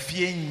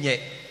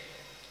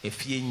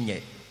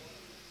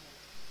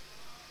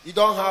 You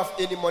don't have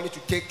any money to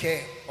take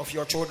care of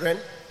your children.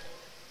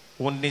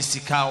 You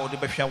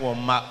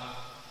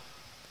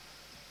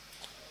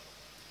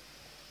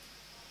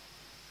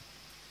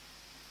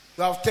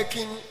have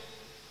taken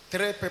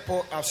 3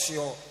 people as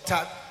your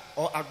tag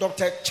or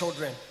adopted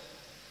children,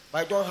 but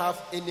I don't have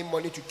any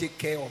money to take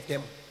care of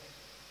them.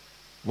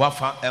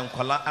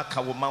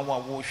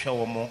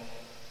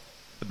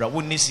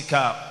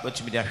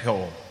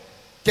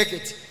 Take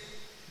it.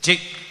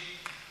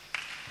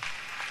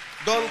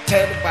 Don't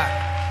turn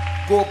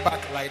back. Go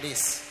back like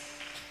this.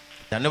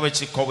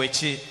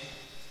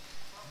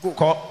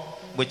 Go.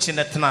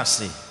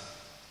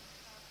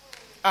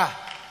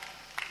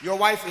 Your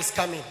wife is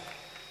coming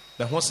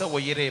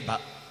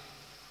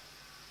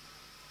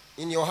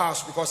in your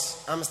house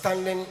because I'm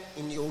standing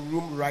in your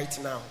room right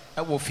now.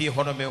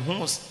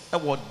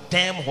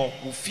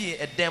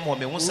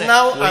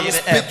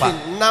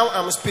 Now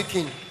I'm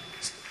speaking.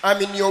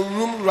 I'm in your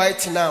room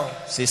right now.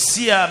 Se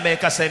sia me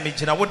ka se me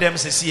gina wo dem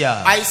se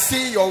sia. I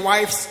see your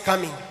wife's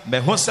coming. Me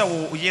ho se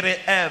wo yire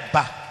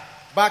eba.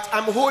 But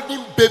I'm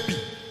holding baby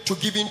to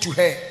give in to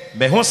her.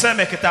 Me ho se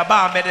me kita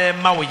ba me de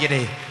ma wo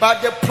yire.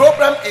 But the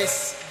problem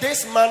is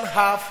this man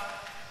have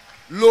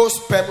low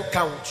sperm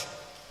count.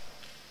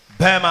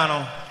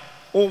 Bema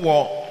no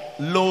wo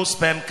low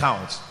sperm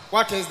count.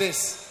 What is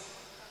this?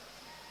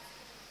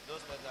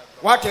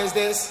 What is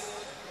this?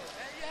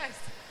 Yes.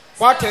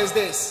 What is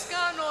this?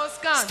 Scan or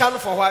scan. Scan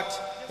for what?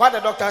 What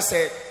the doctor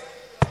said?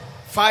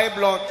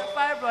 Fibroid.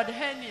 Fibroid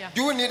hernia.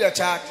 Do you need a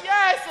child?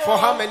 Yes. For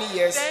how many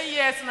years? 10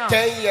 years now.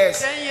 10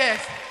 years. 10 years.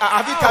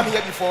 Have you come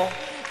here before?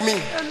 Me?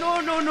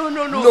 No.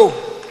 No.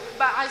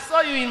 But I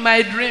saw you in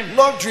my dream.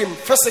 No dream.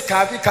 Physical.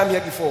 Have you come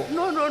here before?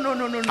 No.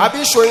 Have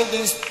you showing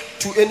this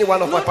to any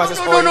one of my pastors?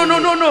 No.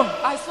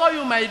 I saw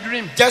you in my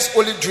dream. Just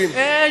only dream.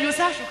 You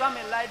said I should come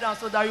and lie down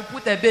so that you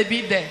put a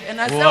baby there. And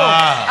I said,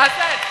 Wow.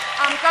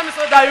 I'm coming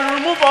so that you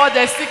remove all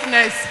the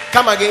sickness.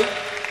 Come again.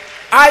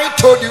 I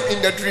told you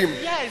in the dream.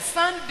 Yes,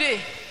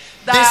 Sunday.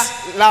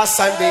 This last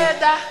Sunday.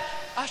 That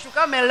I should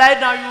come and lie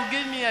down. You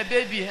give me a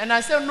baby. And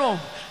I said, no.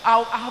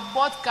 I have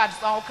bought cards,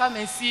 so I'll come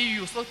and see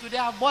you. So today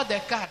I bought the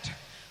card.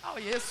 Oh,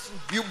 yes.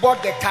 You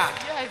bought the card.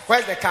 Yes.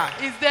 Where's the card?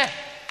 It's there.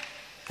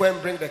 Go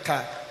and bring the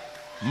card.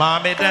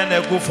 Mommy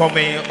then go for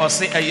me or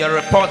say a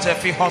report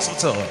at the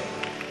hospital.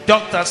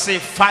 Doctor say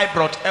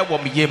fibroid e wo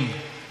yem.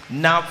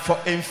 Now for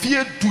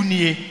enfie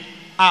dunie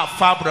a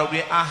fibroid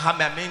we aha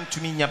me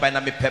mentumi nya ba na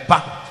me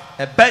peba.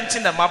 E bench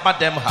na maba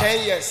dem ha.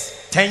 10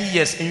 years. 10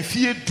 years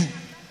enfie du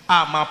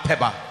a ma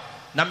peba.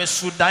 Na me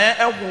sudan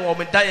e ho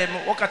me daye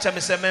me wo ka che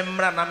me se me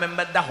mra na me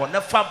meda ho na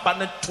fa ba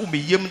na to me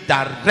yem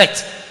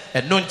direct.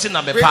 E no nti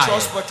na me Which pa.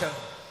 hospital?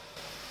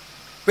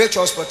 Which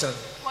hospital?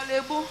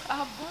 Kolebu, I've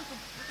gone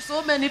to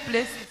so many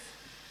places.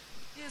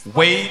 Yes,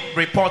 We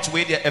report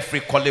we there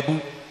every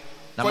Kolebu.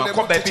 Na Kolebu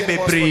mako baby Teaching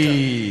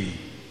bebre.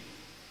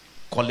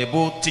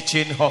 Kolebu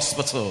Teaching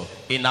Hospital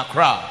in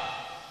Accra.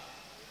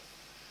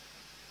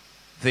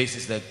 This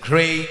is the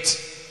great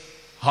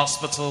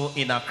hospital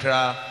in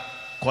Accra,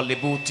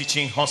 Kolebu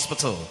Teaching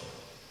Hospital.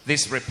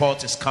 This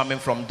report is coming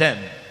from them.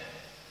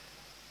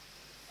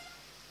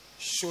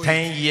 Show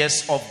 10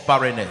 years of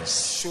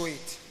barrenness. Show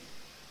it.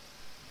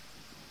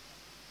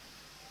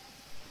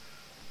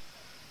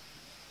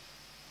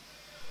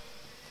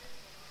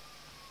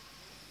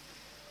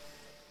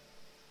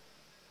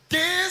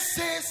 This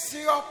is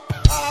your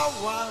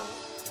power.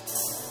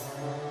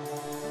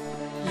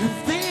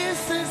 If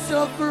this is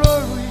your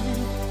glory,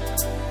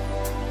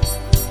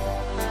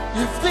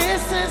 if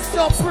this is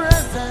your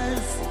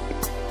presence,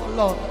 oh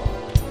Lord,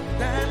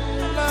 then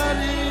let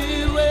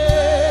it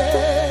rain.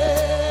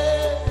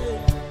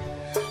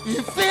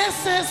 If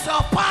this is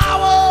your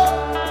power,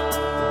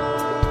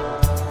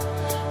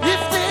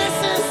 if this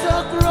is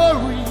your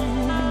glory,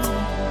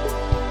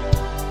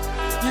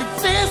 if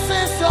this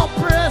is your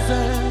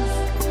presence,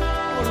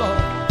 oh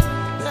Lord,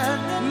 then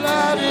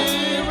let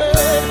it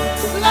rain.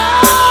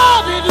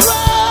 Let it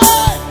rain.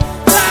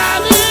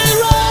 Let it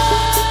rain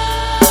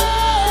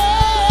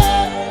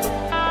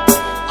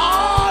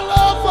all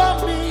over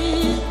me.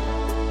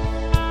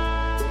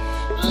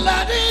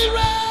 Let it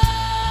rain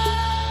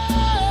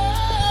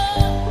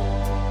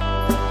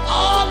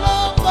all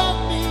over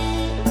me.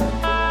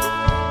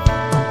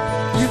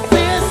 If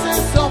this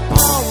is your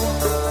power,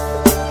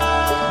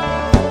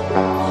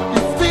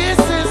 if this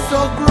is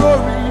your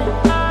glory,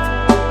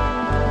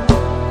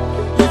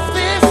 if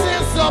this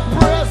is your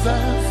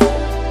presence,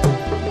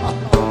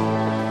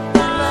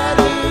 let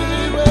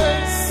it rain.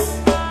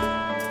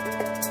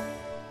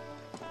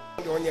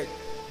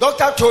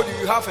 Doctor told you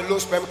you have a low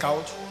sperm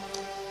count.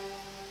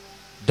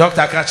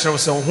 Doctor Kachero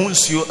say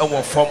hunsuo e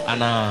wo form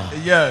ana.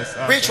 Yes.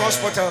 Which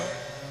hospital?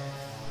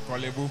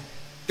 Kolebu.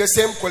 The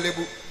same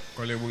Kolebu.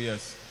 Kolebu,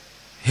 yes.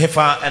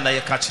 Hefa and I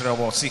catch her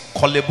was see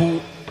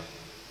Kolebu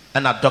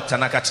and a doctor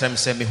Nakachem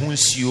say me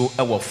hunsuo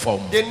e wo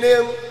form. The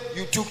name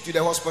you took to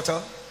the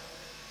hospital.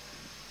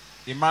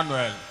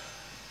 Emmanuel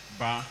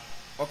Ba.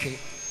 Okay.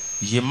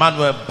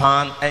 Emmanuel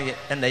Ban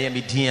and I am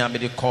me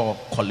they call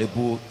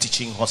Kolebu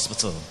Teaching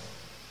Hospital.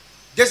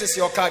 This is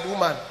your card,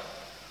 woman.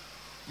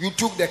 You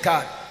took the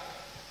card.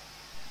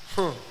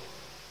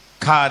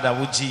 Card a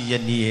wuji ye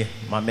nie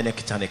ma mene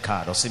kitane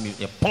card o se me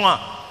ye pon a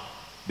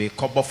be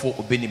kobofo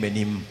Obinim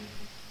anim.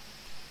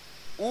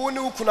 Uni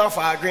ukuna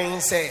fa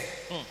adwen say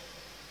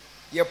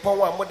ye pon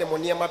wa mo de mo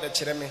niam be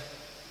kire me.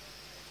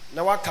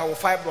 Na waka wo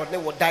fibroid ne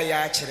wo die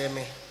a kire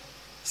me.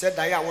 Say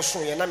die a wo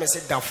so ye na me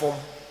say da fom.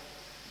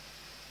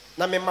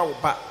 Na me ma wo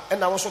ba e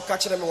na wo so ka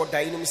kire me wo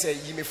die nim say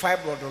yi me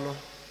fibroid no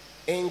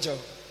angel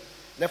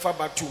never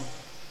batum.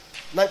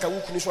 Na nka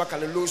wukunu so aka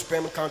low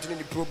sperm count ni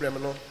the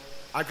problem no.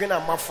 Adwen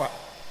amafa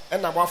e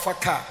na wafa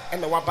car e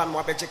na waba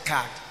no abeje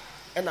card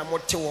e na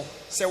motewo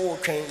say wo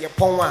twen ye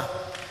pon a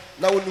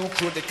na wo nu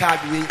kro the card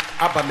we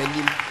aba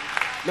manim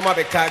no ma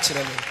be ka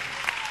kire me.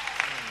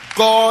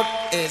 God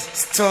is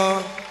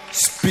still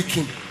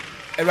speaking.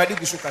 Eradi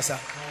gusu kasa.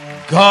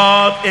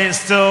 God is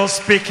still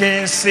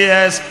speaking,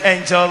 says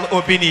Angel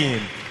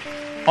Obinim.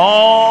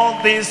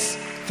 All these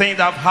things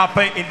that have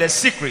happened in the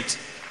secret,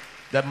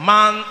 the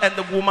man and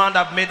the woman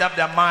that have made up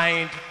their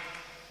mind,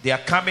 they are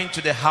coming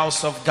to the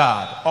house of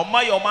God.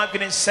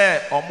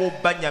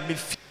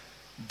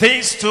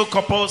 These two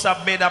couples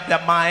have made up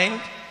their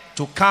mind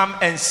to come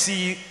and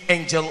see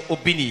Angel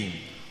Obinim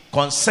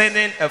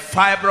concerning a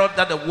fibroid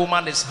that the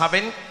woman is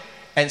having,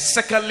 and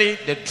secondly,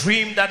 the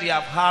dream that they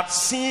have had,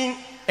 seeing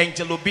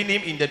Angel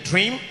Obinim in the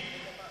dream,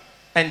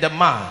 and the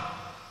man.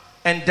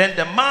 And then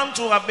the man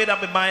too have made up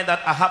his mind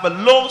that I have a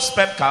low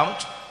sperm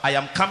count. I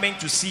am coming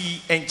to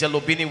see Angel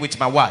Obinim with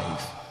my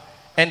wife.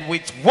 And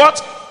with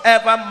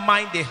whatever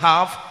mind they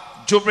have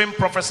during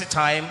prophecy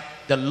time,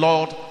 the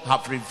Lord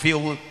have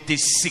revealed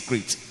this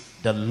secret.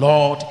 The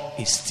Lord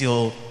is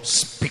still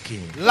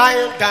speaking.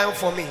 Lying down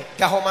for me.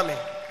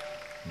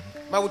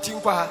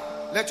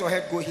 Let your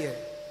head go here.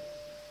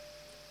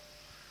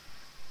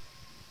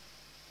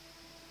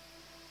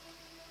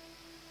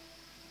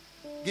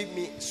 Give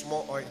me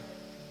small oil.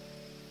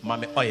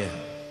 Mame oil.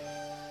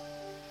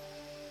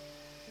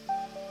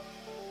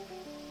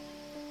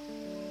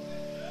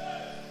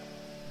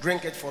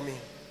 Drink it for me.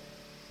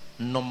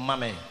 No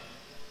mame.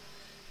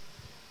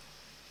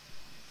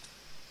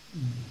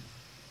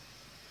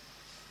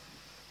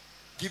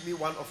 Give me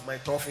one of my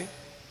toffee.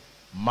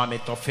 Mame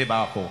toffee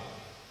bako.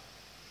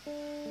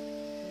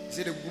 Is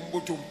it a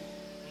gumbotum?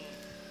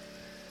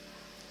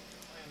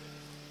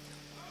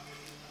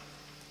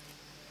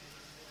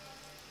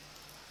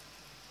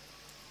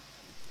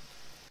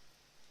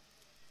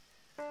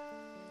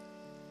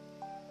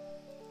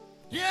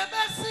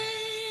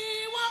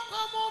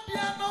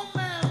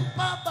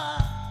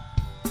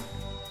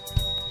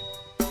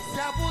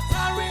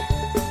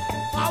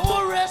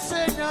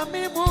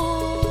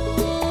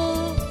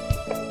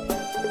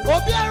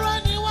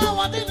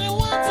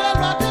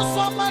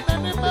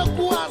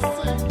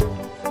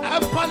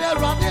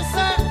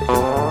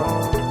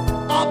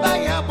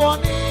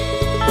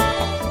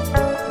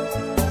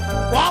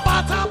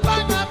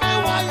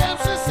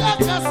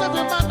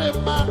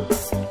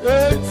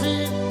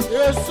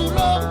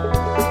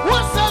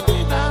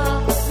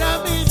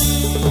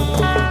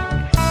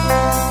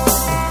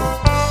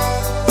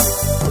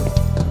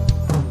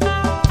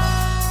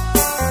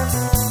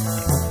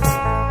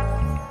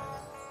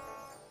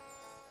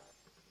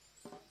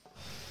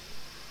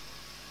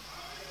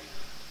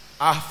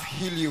 I have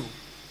healed you.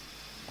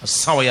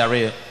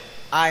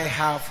 I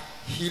have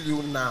healed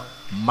you now.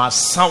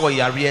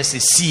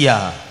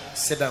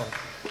 Sit down.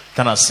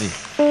 Can I see?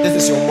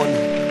 This is your money.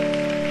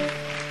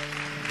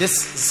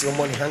 This is your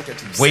money.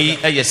 Handkerchief.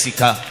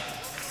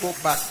 Go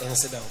back and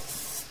sit down.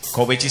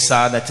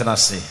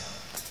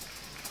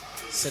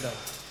 Sit down.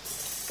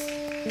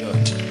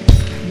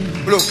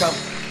 Good. Blow, come.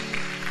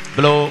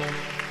 Blow,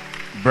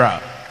 bra.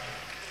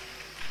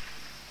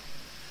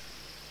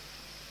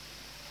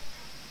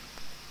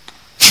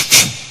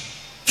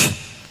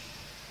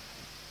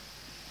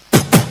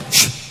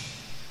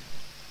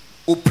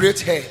 Operate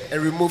her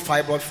and remove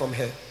fibroid from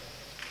her.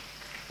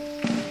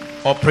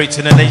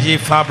 Operating energy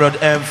fibroid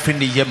and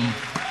finium.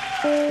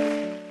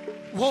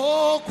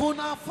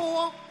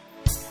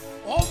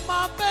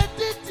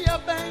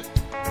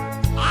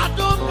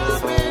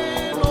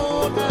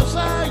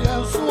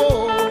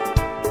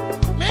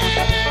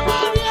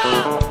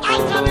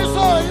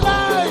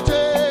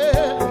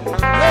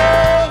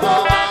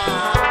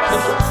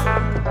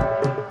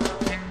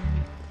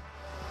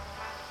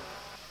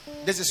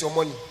 This is your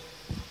money.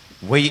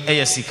 We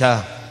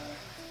ayasika.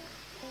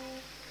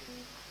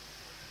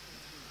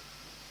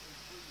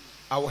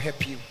 I will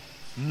help you.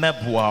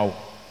 Mebwao.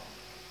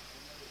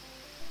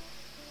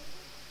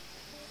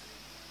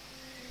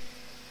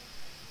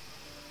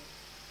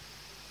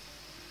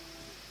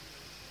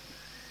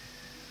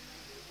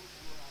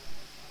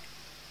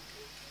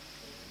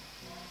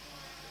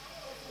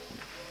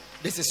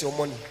 This is your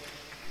money.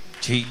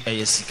 G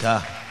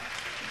ayasika.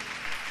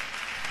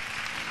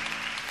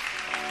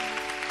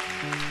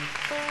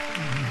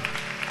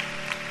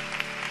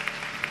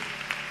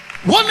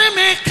 One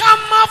may come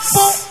up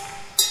for.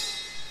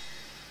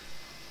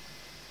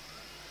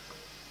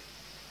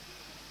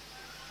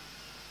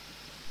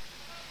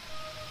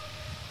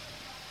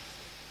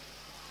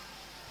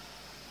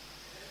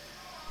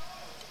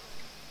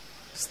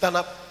 Stand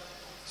up.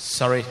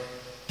 Sorry.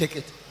 Take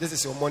it. This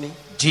is your money.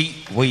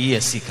 G we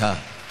ayasika.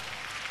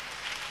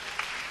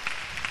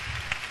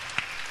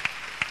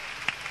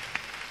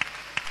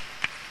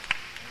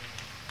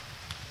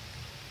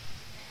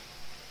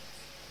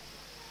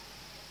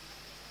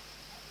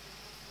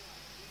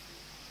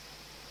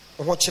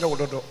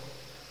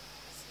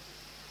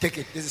 Take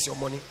it. This is your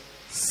money.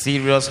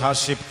 Serious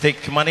hardship,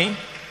 take money.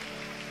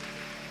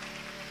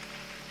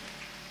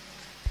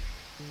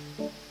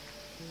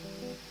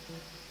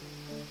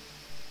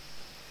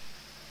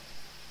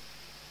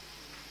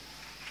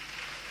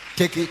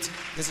 Take it.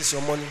 This is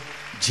your money.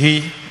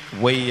 G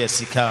we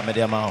ayasika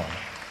mediamao.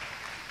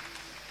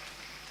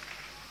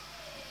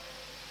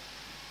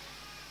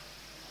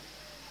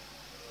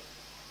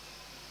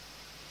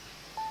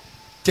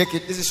 Take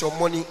it. This is your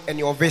money and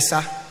your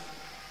visa.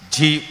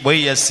 G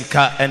weye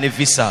sika and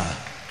visa.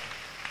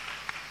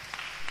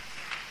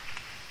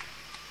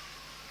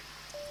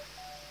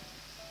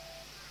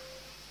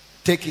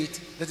 Take it.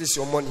 That is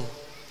your money.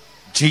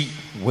 G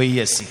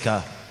weye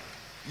sika.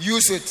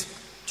 Use it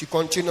to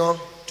continue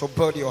to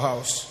build your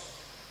house.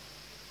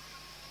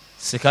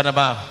 Sika na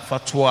ba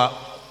fatwa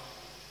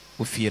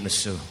ofie no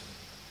so.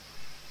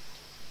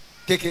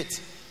 Take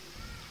it.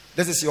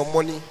 This is your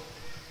money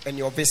and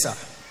your visa.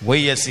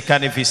 Weye sika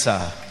ne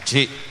visa.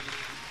 G.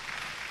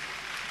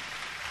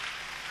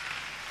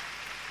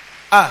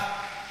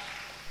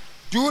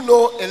 Do you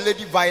know a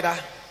lady Vida?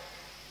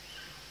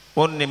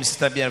 One name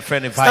sister be a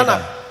friend of Stand Vida.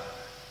 up.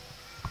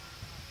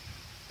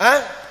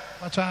 Huh?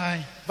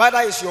 Patwai. Vida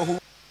is your who?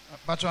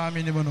 Patwai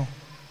minimum.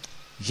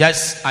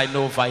 Yes, I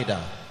know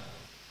Vida.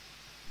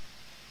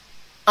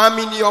 I'm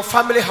in your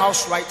family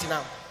house right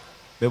now.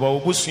 Beba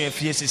obusu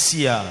efie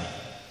sisia.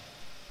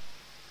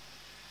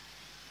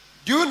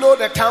 Do you know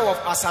the town of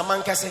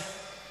Asamankase?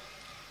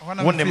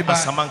 One name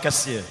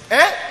Asamankase.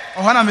 Eh?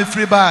 Ohana me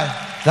free buy.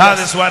 That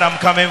is where I'm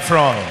coming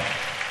from.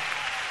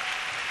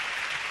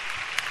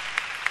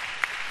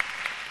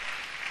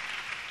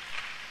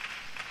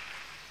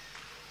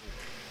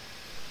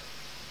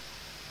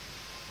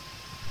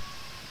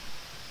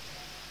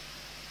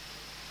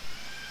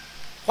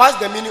 What's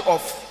the meaning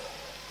of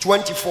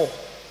 24?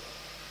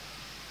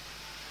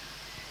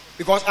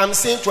 Because I'm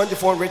seeing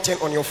 24 written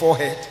on your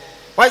forehead.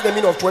 What's the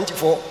meaning of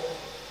 24?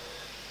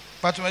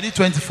 Patwai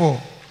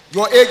 24.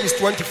 Your age is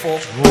 24.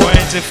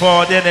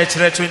 24, then it's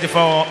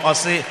 24. Or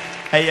say,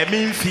 I am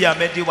in fear,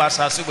 maybe was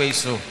as way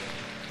so.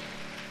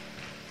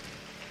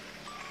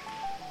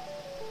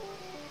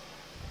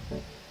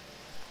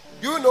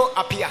 Do you know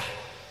Apia?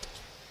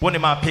 One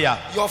name appear.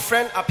 Your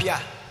friend Apia.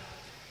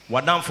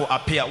 What down for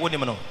appear? One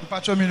name no.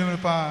 Patwai minimum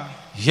pa.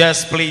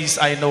 Yes, please,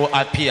 I know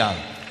appear.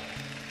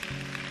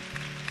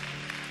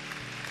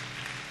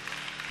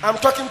 I'm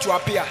talking to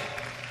Apia.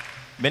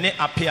 Many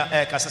appear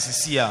air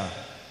casasisia.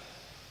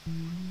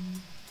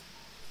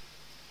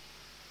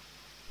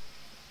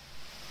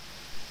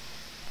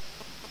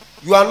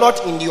 You are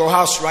not in your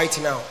house right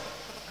now.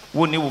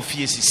 One will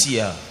fear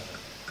sisia.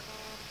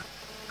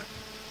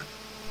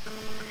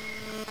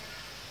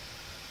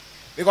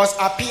 Because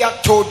Apia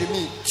told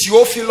me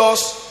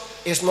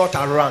Theophilus is not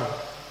around.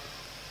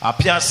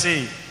 Appear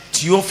say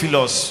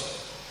Theophilus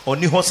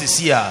oni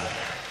hosisia.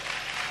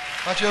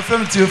 But your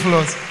friend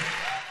Theophilus.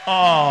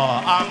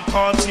 Oh, I'm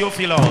called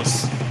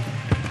Theophilus.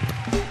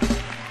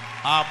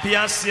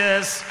 Appear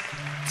says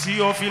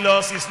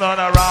Theophilus is not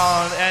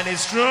around, and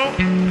it's true.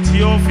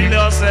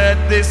 Theophilus said,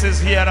 "This is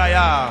here I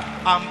am.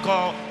 I'm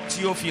called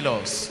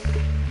Theophilus."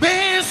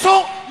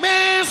 Meso,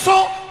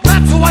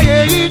 that's why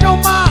you know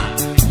ma.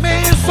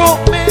 Meso,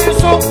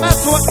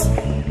 that's what.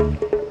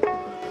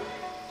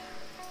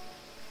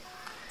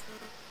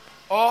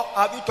 Or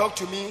have you talked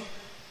to me?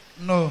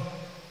 No,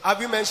 Have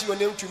you mentioned your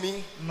name to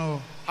me?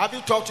 no, Have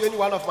you talked to any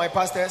one of my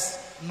pastors?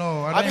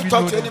 no. I Have don't you even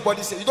talked know to them.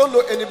 anybody here? You don't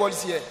know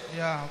anybody's here.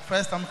 Yeah,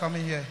 first time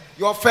coming here.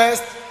 Your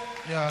first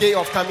Yeah. day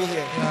of coming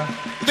here. Yeah.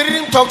 You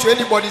didn't talk to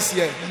anybody's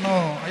here.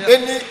 No.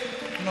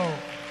 No.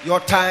 Your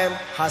time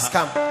has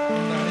come.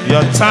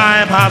 Your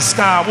time has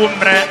come.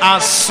 Umbre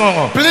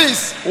aso.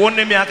 Please, One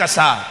me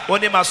akasa.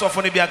 One me aso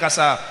foni bi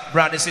akasa.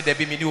 Brand say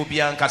debi mi ni obi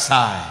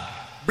ankasa.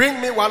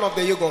 bring me one of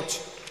the yogurt.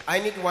 I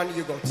need one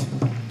yogurt.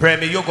 Bring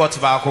me yogurt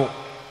baako.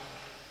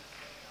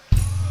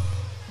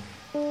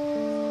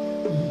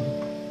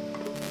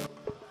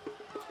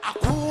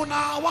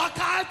 Akuna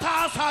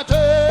wakaita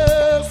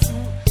sadesu.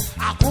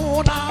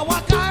 Akuna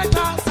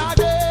wakaita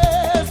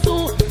sadesu.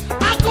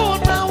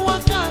 Akuna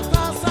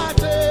wakaita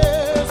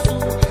sadesu.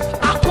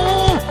 Aku,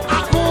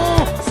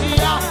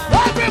 siya.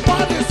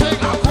 Everybody sing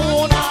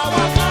Akuna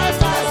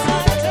wakaita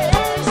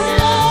sadesu.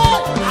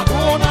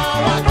 Akuna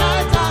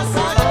wakaita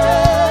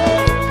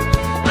sadesu.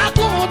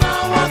 Akuna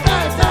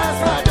wakaita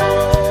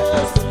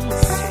sadesu.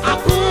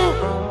 Aku.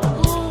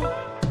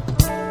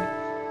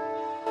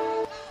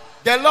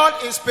 The Lord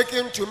is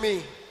speaking to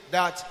me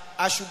that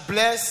I should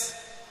bless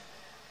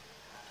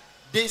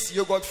this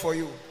yogurt for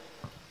you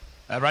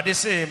Already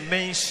say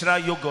menshra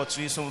yogurt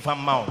we some from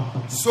mouth.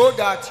 so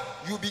that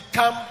you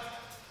become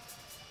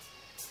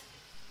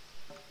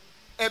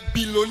a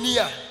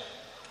billionaire.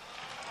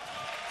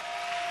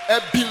 A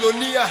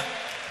billionaire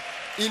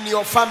in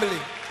your family.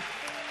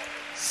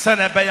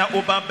 Senebeya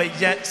oba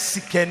beye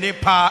sikene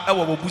pa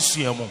ewo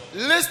bobusua mu.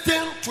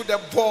 Listen to the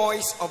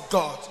voice of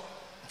God.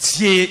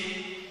 Tie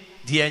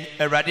die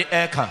erade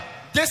eka.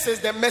 This is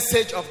the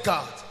message of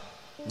God.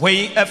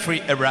 We every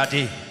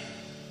erade.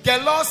 The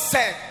Lord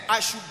said, I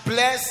should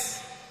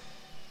bless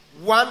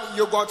one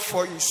yogurt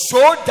for you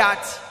so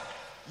that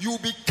you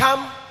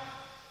become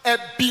a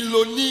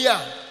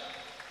billionaire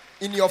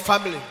in your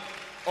family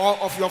or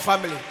of your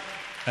family.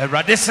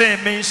 Erade say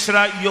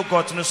menshra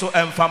yogurt no so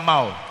emfa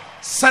mawo.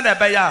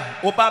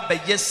 Senebeya oba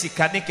beye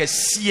sikane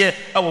kese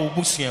ewo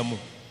bobusua mu.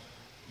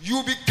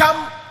 You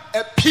become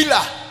a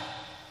pillar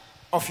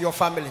of your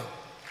family.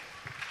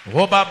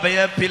 Oba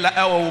beye pila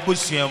ewo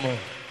bobusua mu.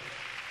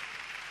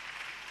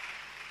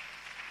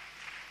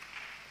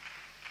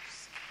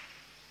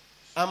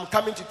 I'm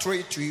coming to throw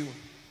it to you.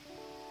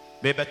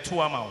 Baby, 2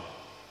 amount.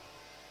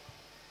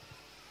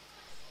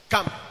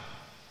 Come.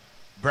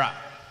 Bra.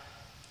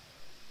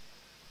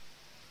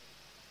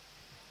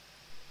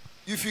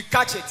 If you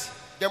catch it,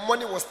 the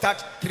money will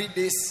start 3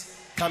 days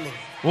coming.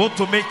 Want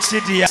to make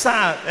chidia.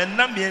 Sir, and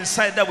not be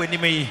inside that when you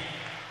may.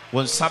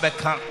 When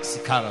Sabeka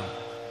Sikara.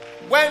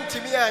 When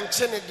Timmy and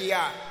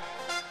Chenedia,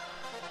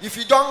 if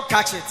you don't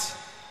catch it,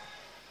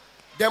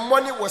 the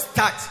money will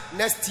start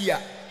next year.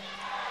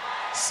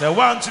 So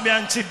one to be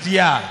anti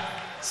dia.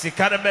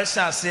 Sikara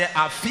Besha say,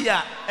 I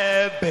fear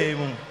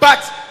a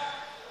But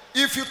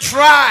if you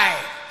try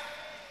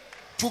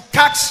to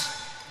catch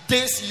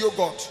this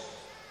yogurt,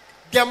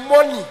 the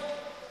money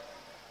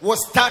will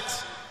start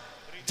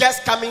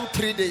just coming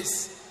 3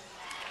 days.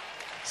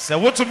 So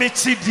what to make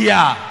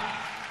chidia?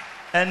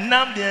 And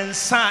now the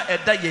answer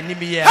at that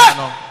yenimia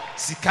no.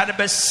 Sikara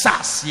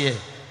Besha ye.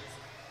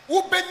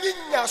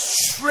 Ubenya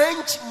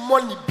strange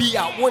money be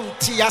a one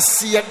tia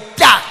see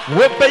da.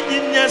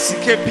 Webenya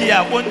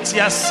sikebia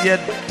wontia sie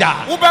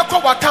da. Ube ko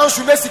accounts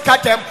you sika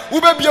dem.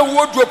 Ube be a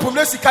wardrobe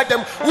you sika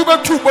dem.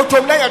 Ube two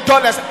bottom na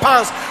dollars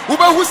pounds.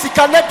 Ube who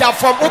sika net da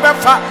from ube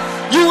fa.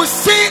 You will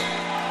see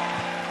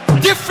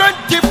different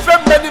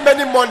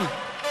many money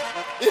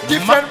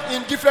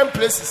in different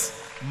places.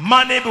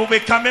 Money will be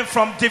coming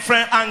from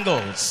different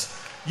angles.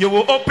 You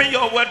will open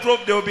your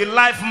wardrobe, there will be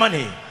live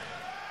money.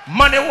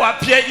 Money will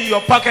appear in your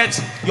pocket,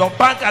 your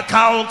bank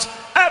account.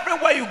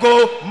 Everywhere you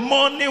go,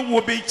 money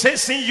will be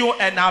chasing you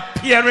and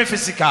appearing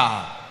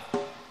physical.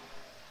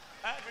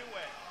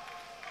 Everywhere.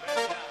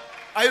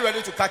 Are you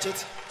ready to catch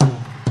it?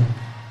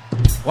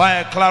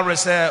 Why Clara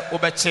said,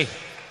 Obeche.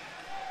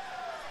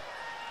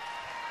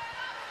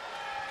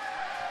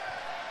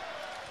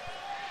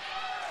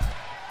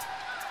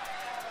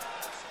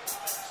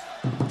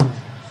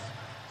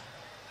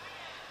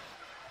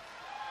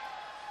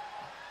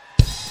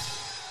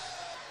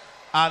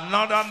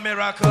 Another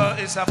miracle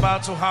is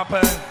about to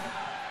happen.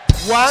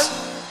 One.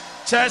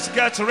 Church,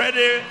 get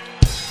ready.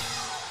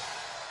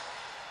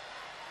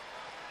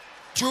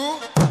 2.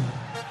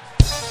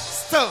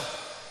 Still,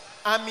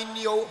 I'm in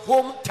your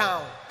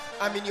hometown.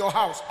 I'm in your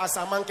house, as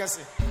a man can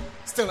say.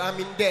 Still, I'm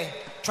in there.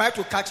 Try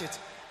to catch it.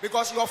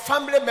 Because your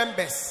family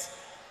members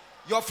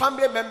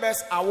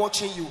are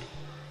watching you.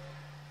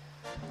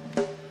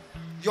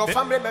 Your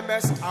family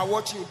members are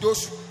watching you.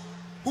 Those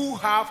who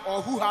have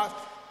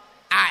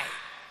eye.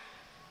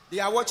 They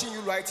are watching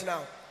you right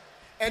now.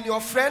 And your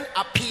friend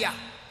appear.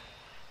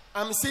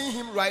 I'm seeing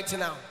him right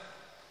now.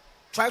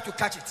 Try to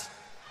catch it.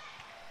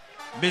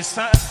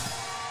 Besa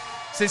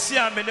sesi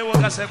amene wo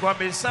kase kwa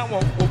besa wo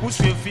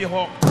obusuafi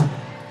ho.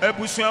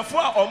 Ebusuafo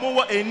a omo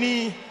wo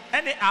eni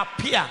ene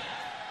appear.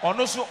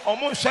 Ono so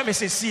omo hwe me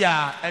sesi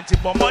a enti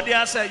bomode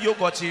asa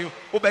yogurt you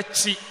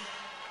obechi.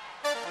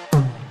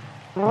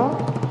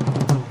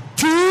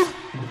 2,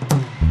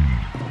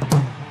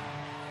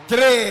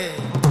 3.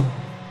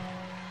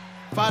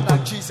 Father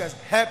Jesus,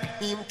 help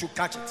him to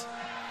catch it.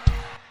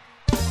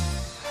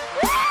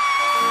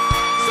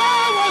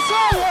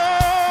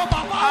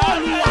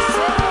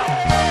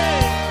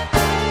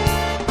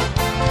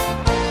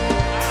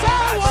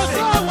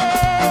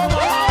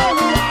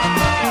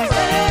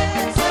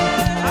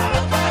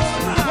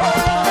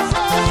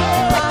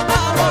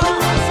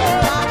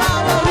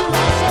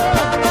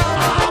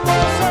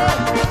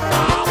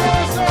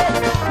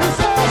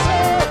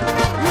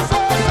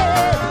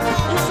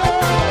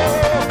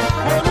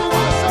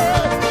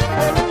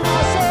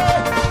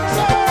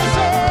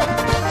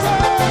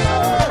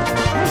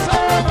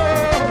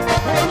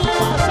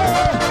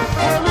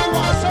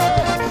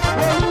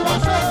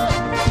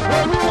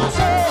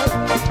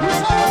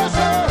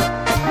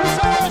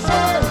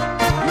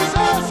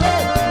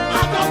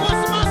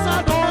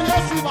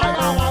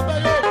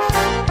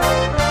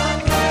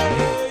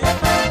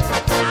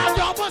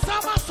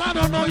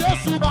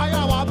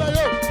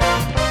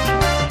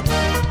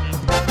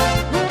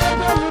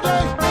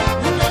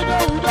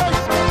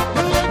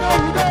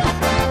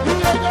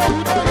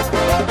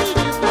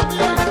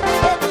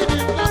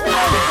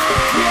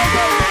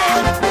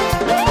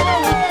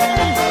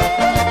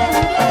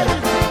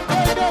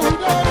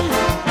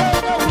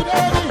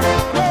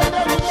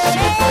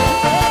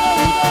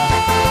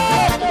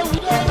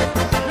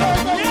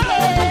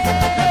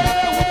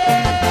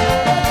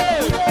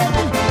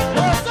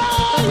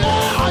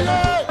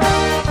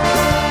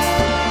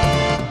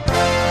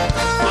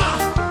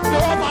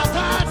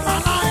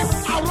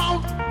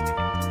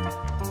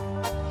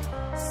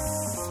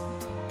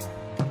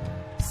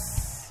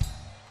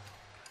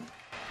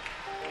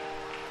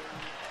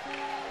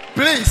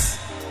 Please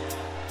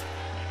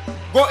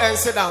go and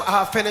sit down. I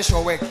have finished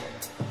your work.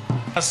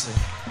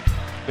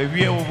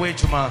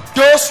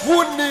 Those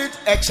who need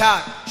a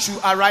child should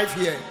arrive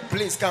here.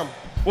 Please come.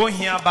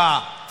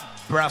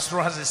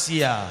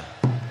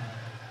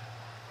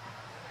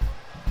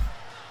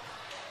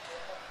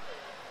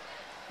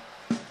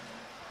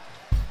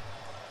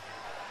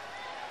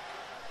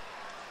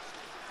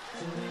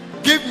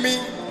 Give me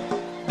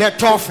the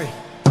trophy.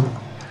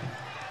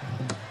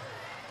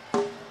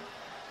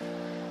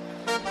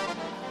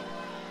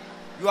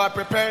 are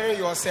preparing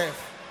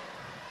yourself.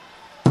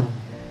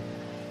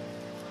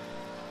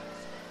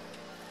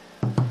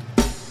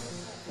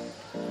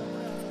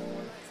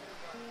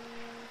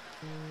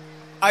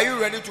 Are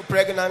you ready to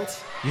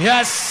pregnant?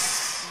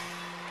 Yes.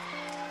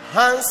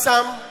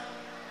 Handsome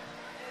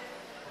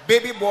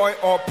baby boy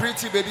or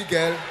pretty baby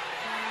girl?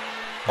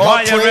 Or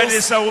Why you ready,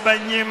 twins? sir?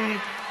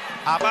 Obinim.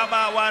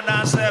 Ababa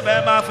wana se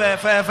bema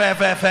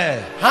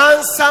fe.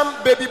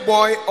 Handsome baby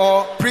boy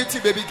or pretty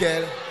baby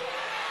girl?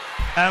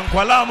 And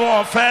kwala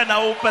mo fe na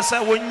upese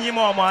wonyi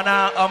mo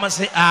na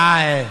omase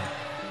ai.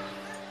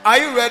 Are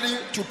you ready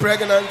to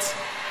pregnant?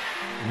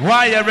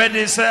 Why you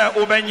ready, sir?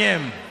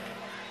 Obinim.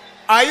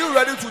 Are you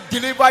ready to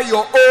deliver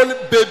your own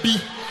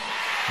baby?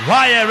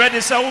 Why you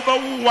ready, sir?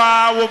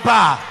 Uba wo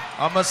ba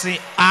omase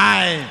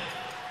ai.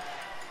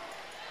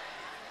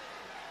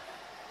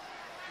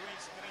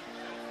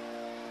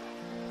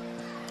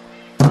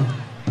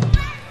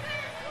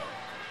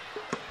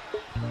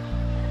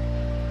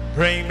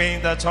 Bring me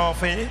the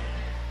toffee.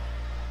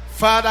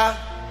 Father,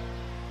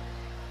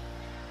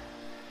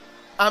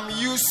 I'm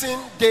using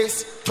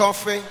this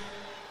toffee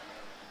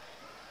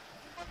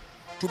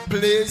to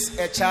place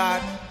a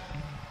child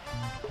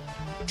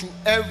to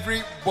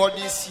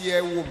everybody's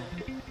here womb.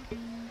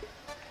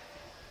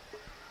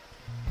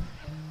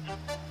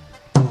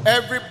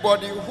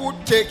 Everybody who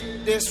take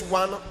this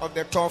one of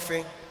the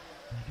toffee,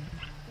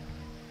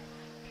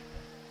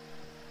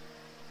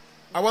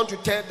 I want to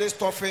tell this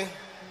toffee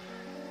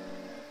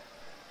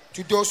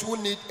to those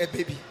who need a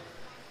baby.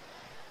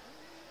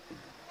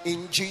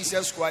 In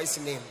Jesus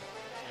Christ's name.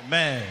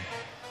 Amen.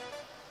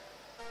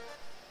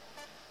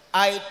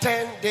 I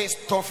turn this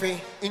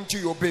toffee into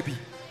your baby.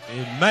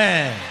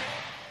 Amen.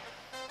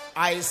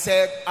 I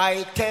said,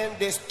 I turn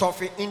this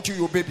toffee into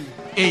your baby.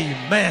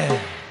 Amen.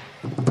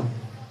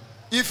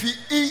 If you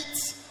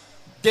eat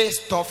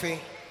this toffee,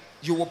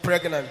 you will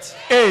pregnant.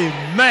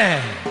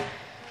 Amen.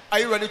 Are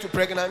you ready to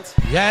pregnant?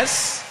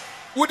 Yes.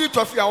 Would you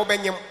toffee our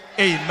benyam?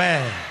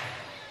 Amen.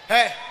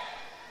 Hey,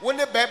 when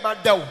the bear man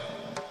down,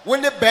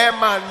 when the bear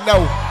man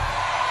now,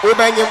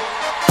 Obinim.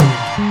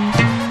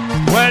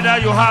 Whether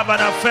you have an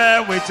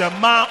affair with a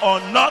man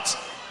or not,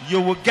 you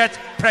will get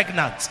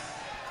pregnant.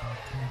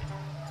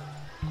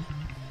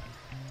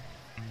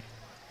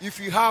 If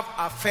you have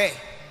affair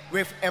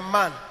with a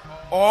man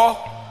or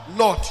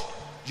not,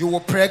 you will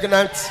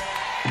pregnant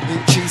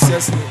in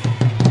Jesus' name.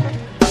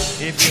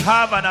 If you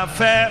have an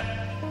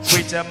affair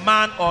with a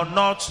man or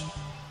not,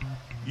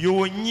 you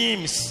will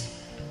nyims.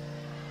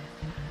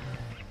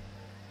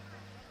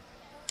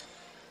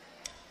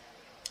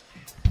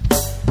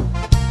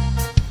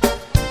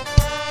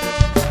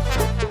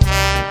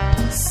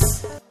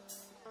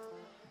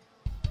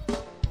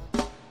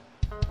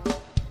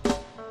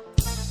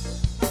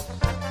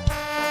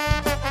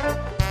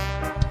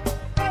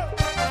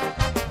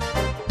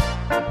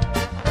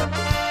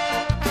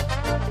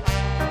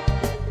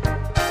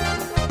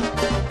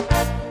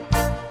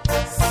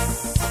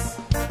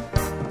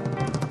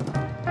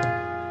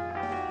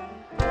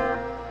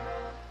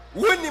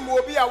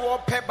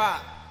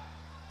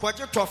 What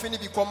you toffee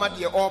become at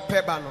the all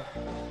pebano.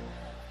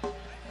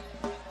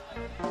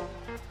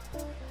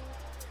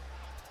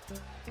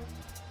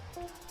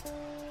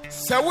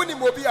 Sawuni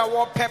mobi a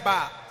war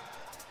peba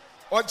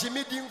or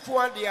Jimmy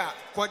Dinkuandia,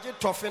 what you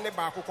toffee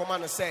baku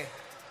command say.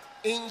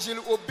 Angel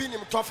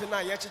Obinim toffee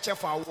na yachicha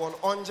for one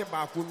onje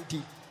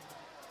bakundi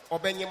or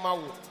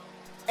Benyamawu.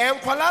 And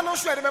Colano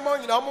should remember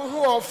you know who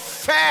are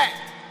fair.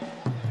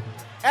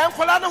 And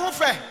Colano who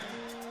fair.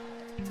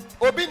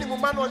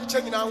 Obinim man on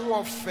changing who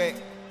are fair.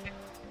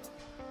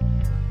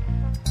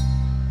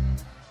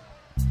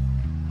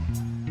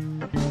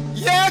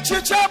 Yeah,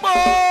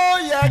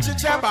 chichabo, yeah,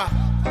 chichaba.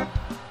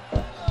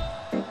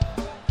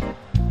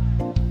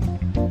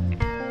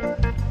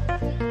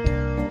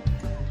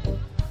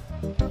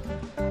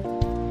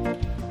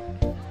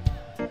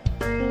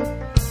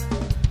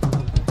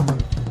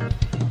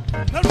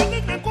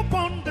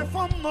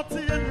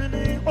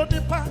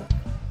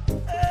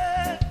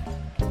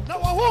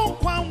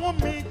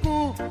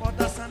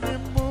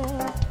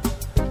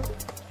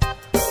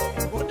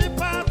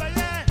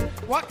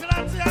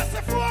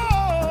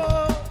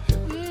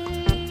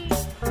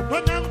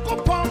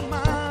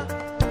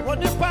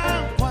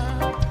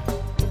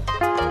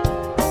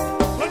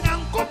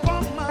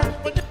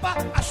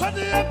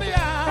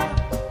 Yeah.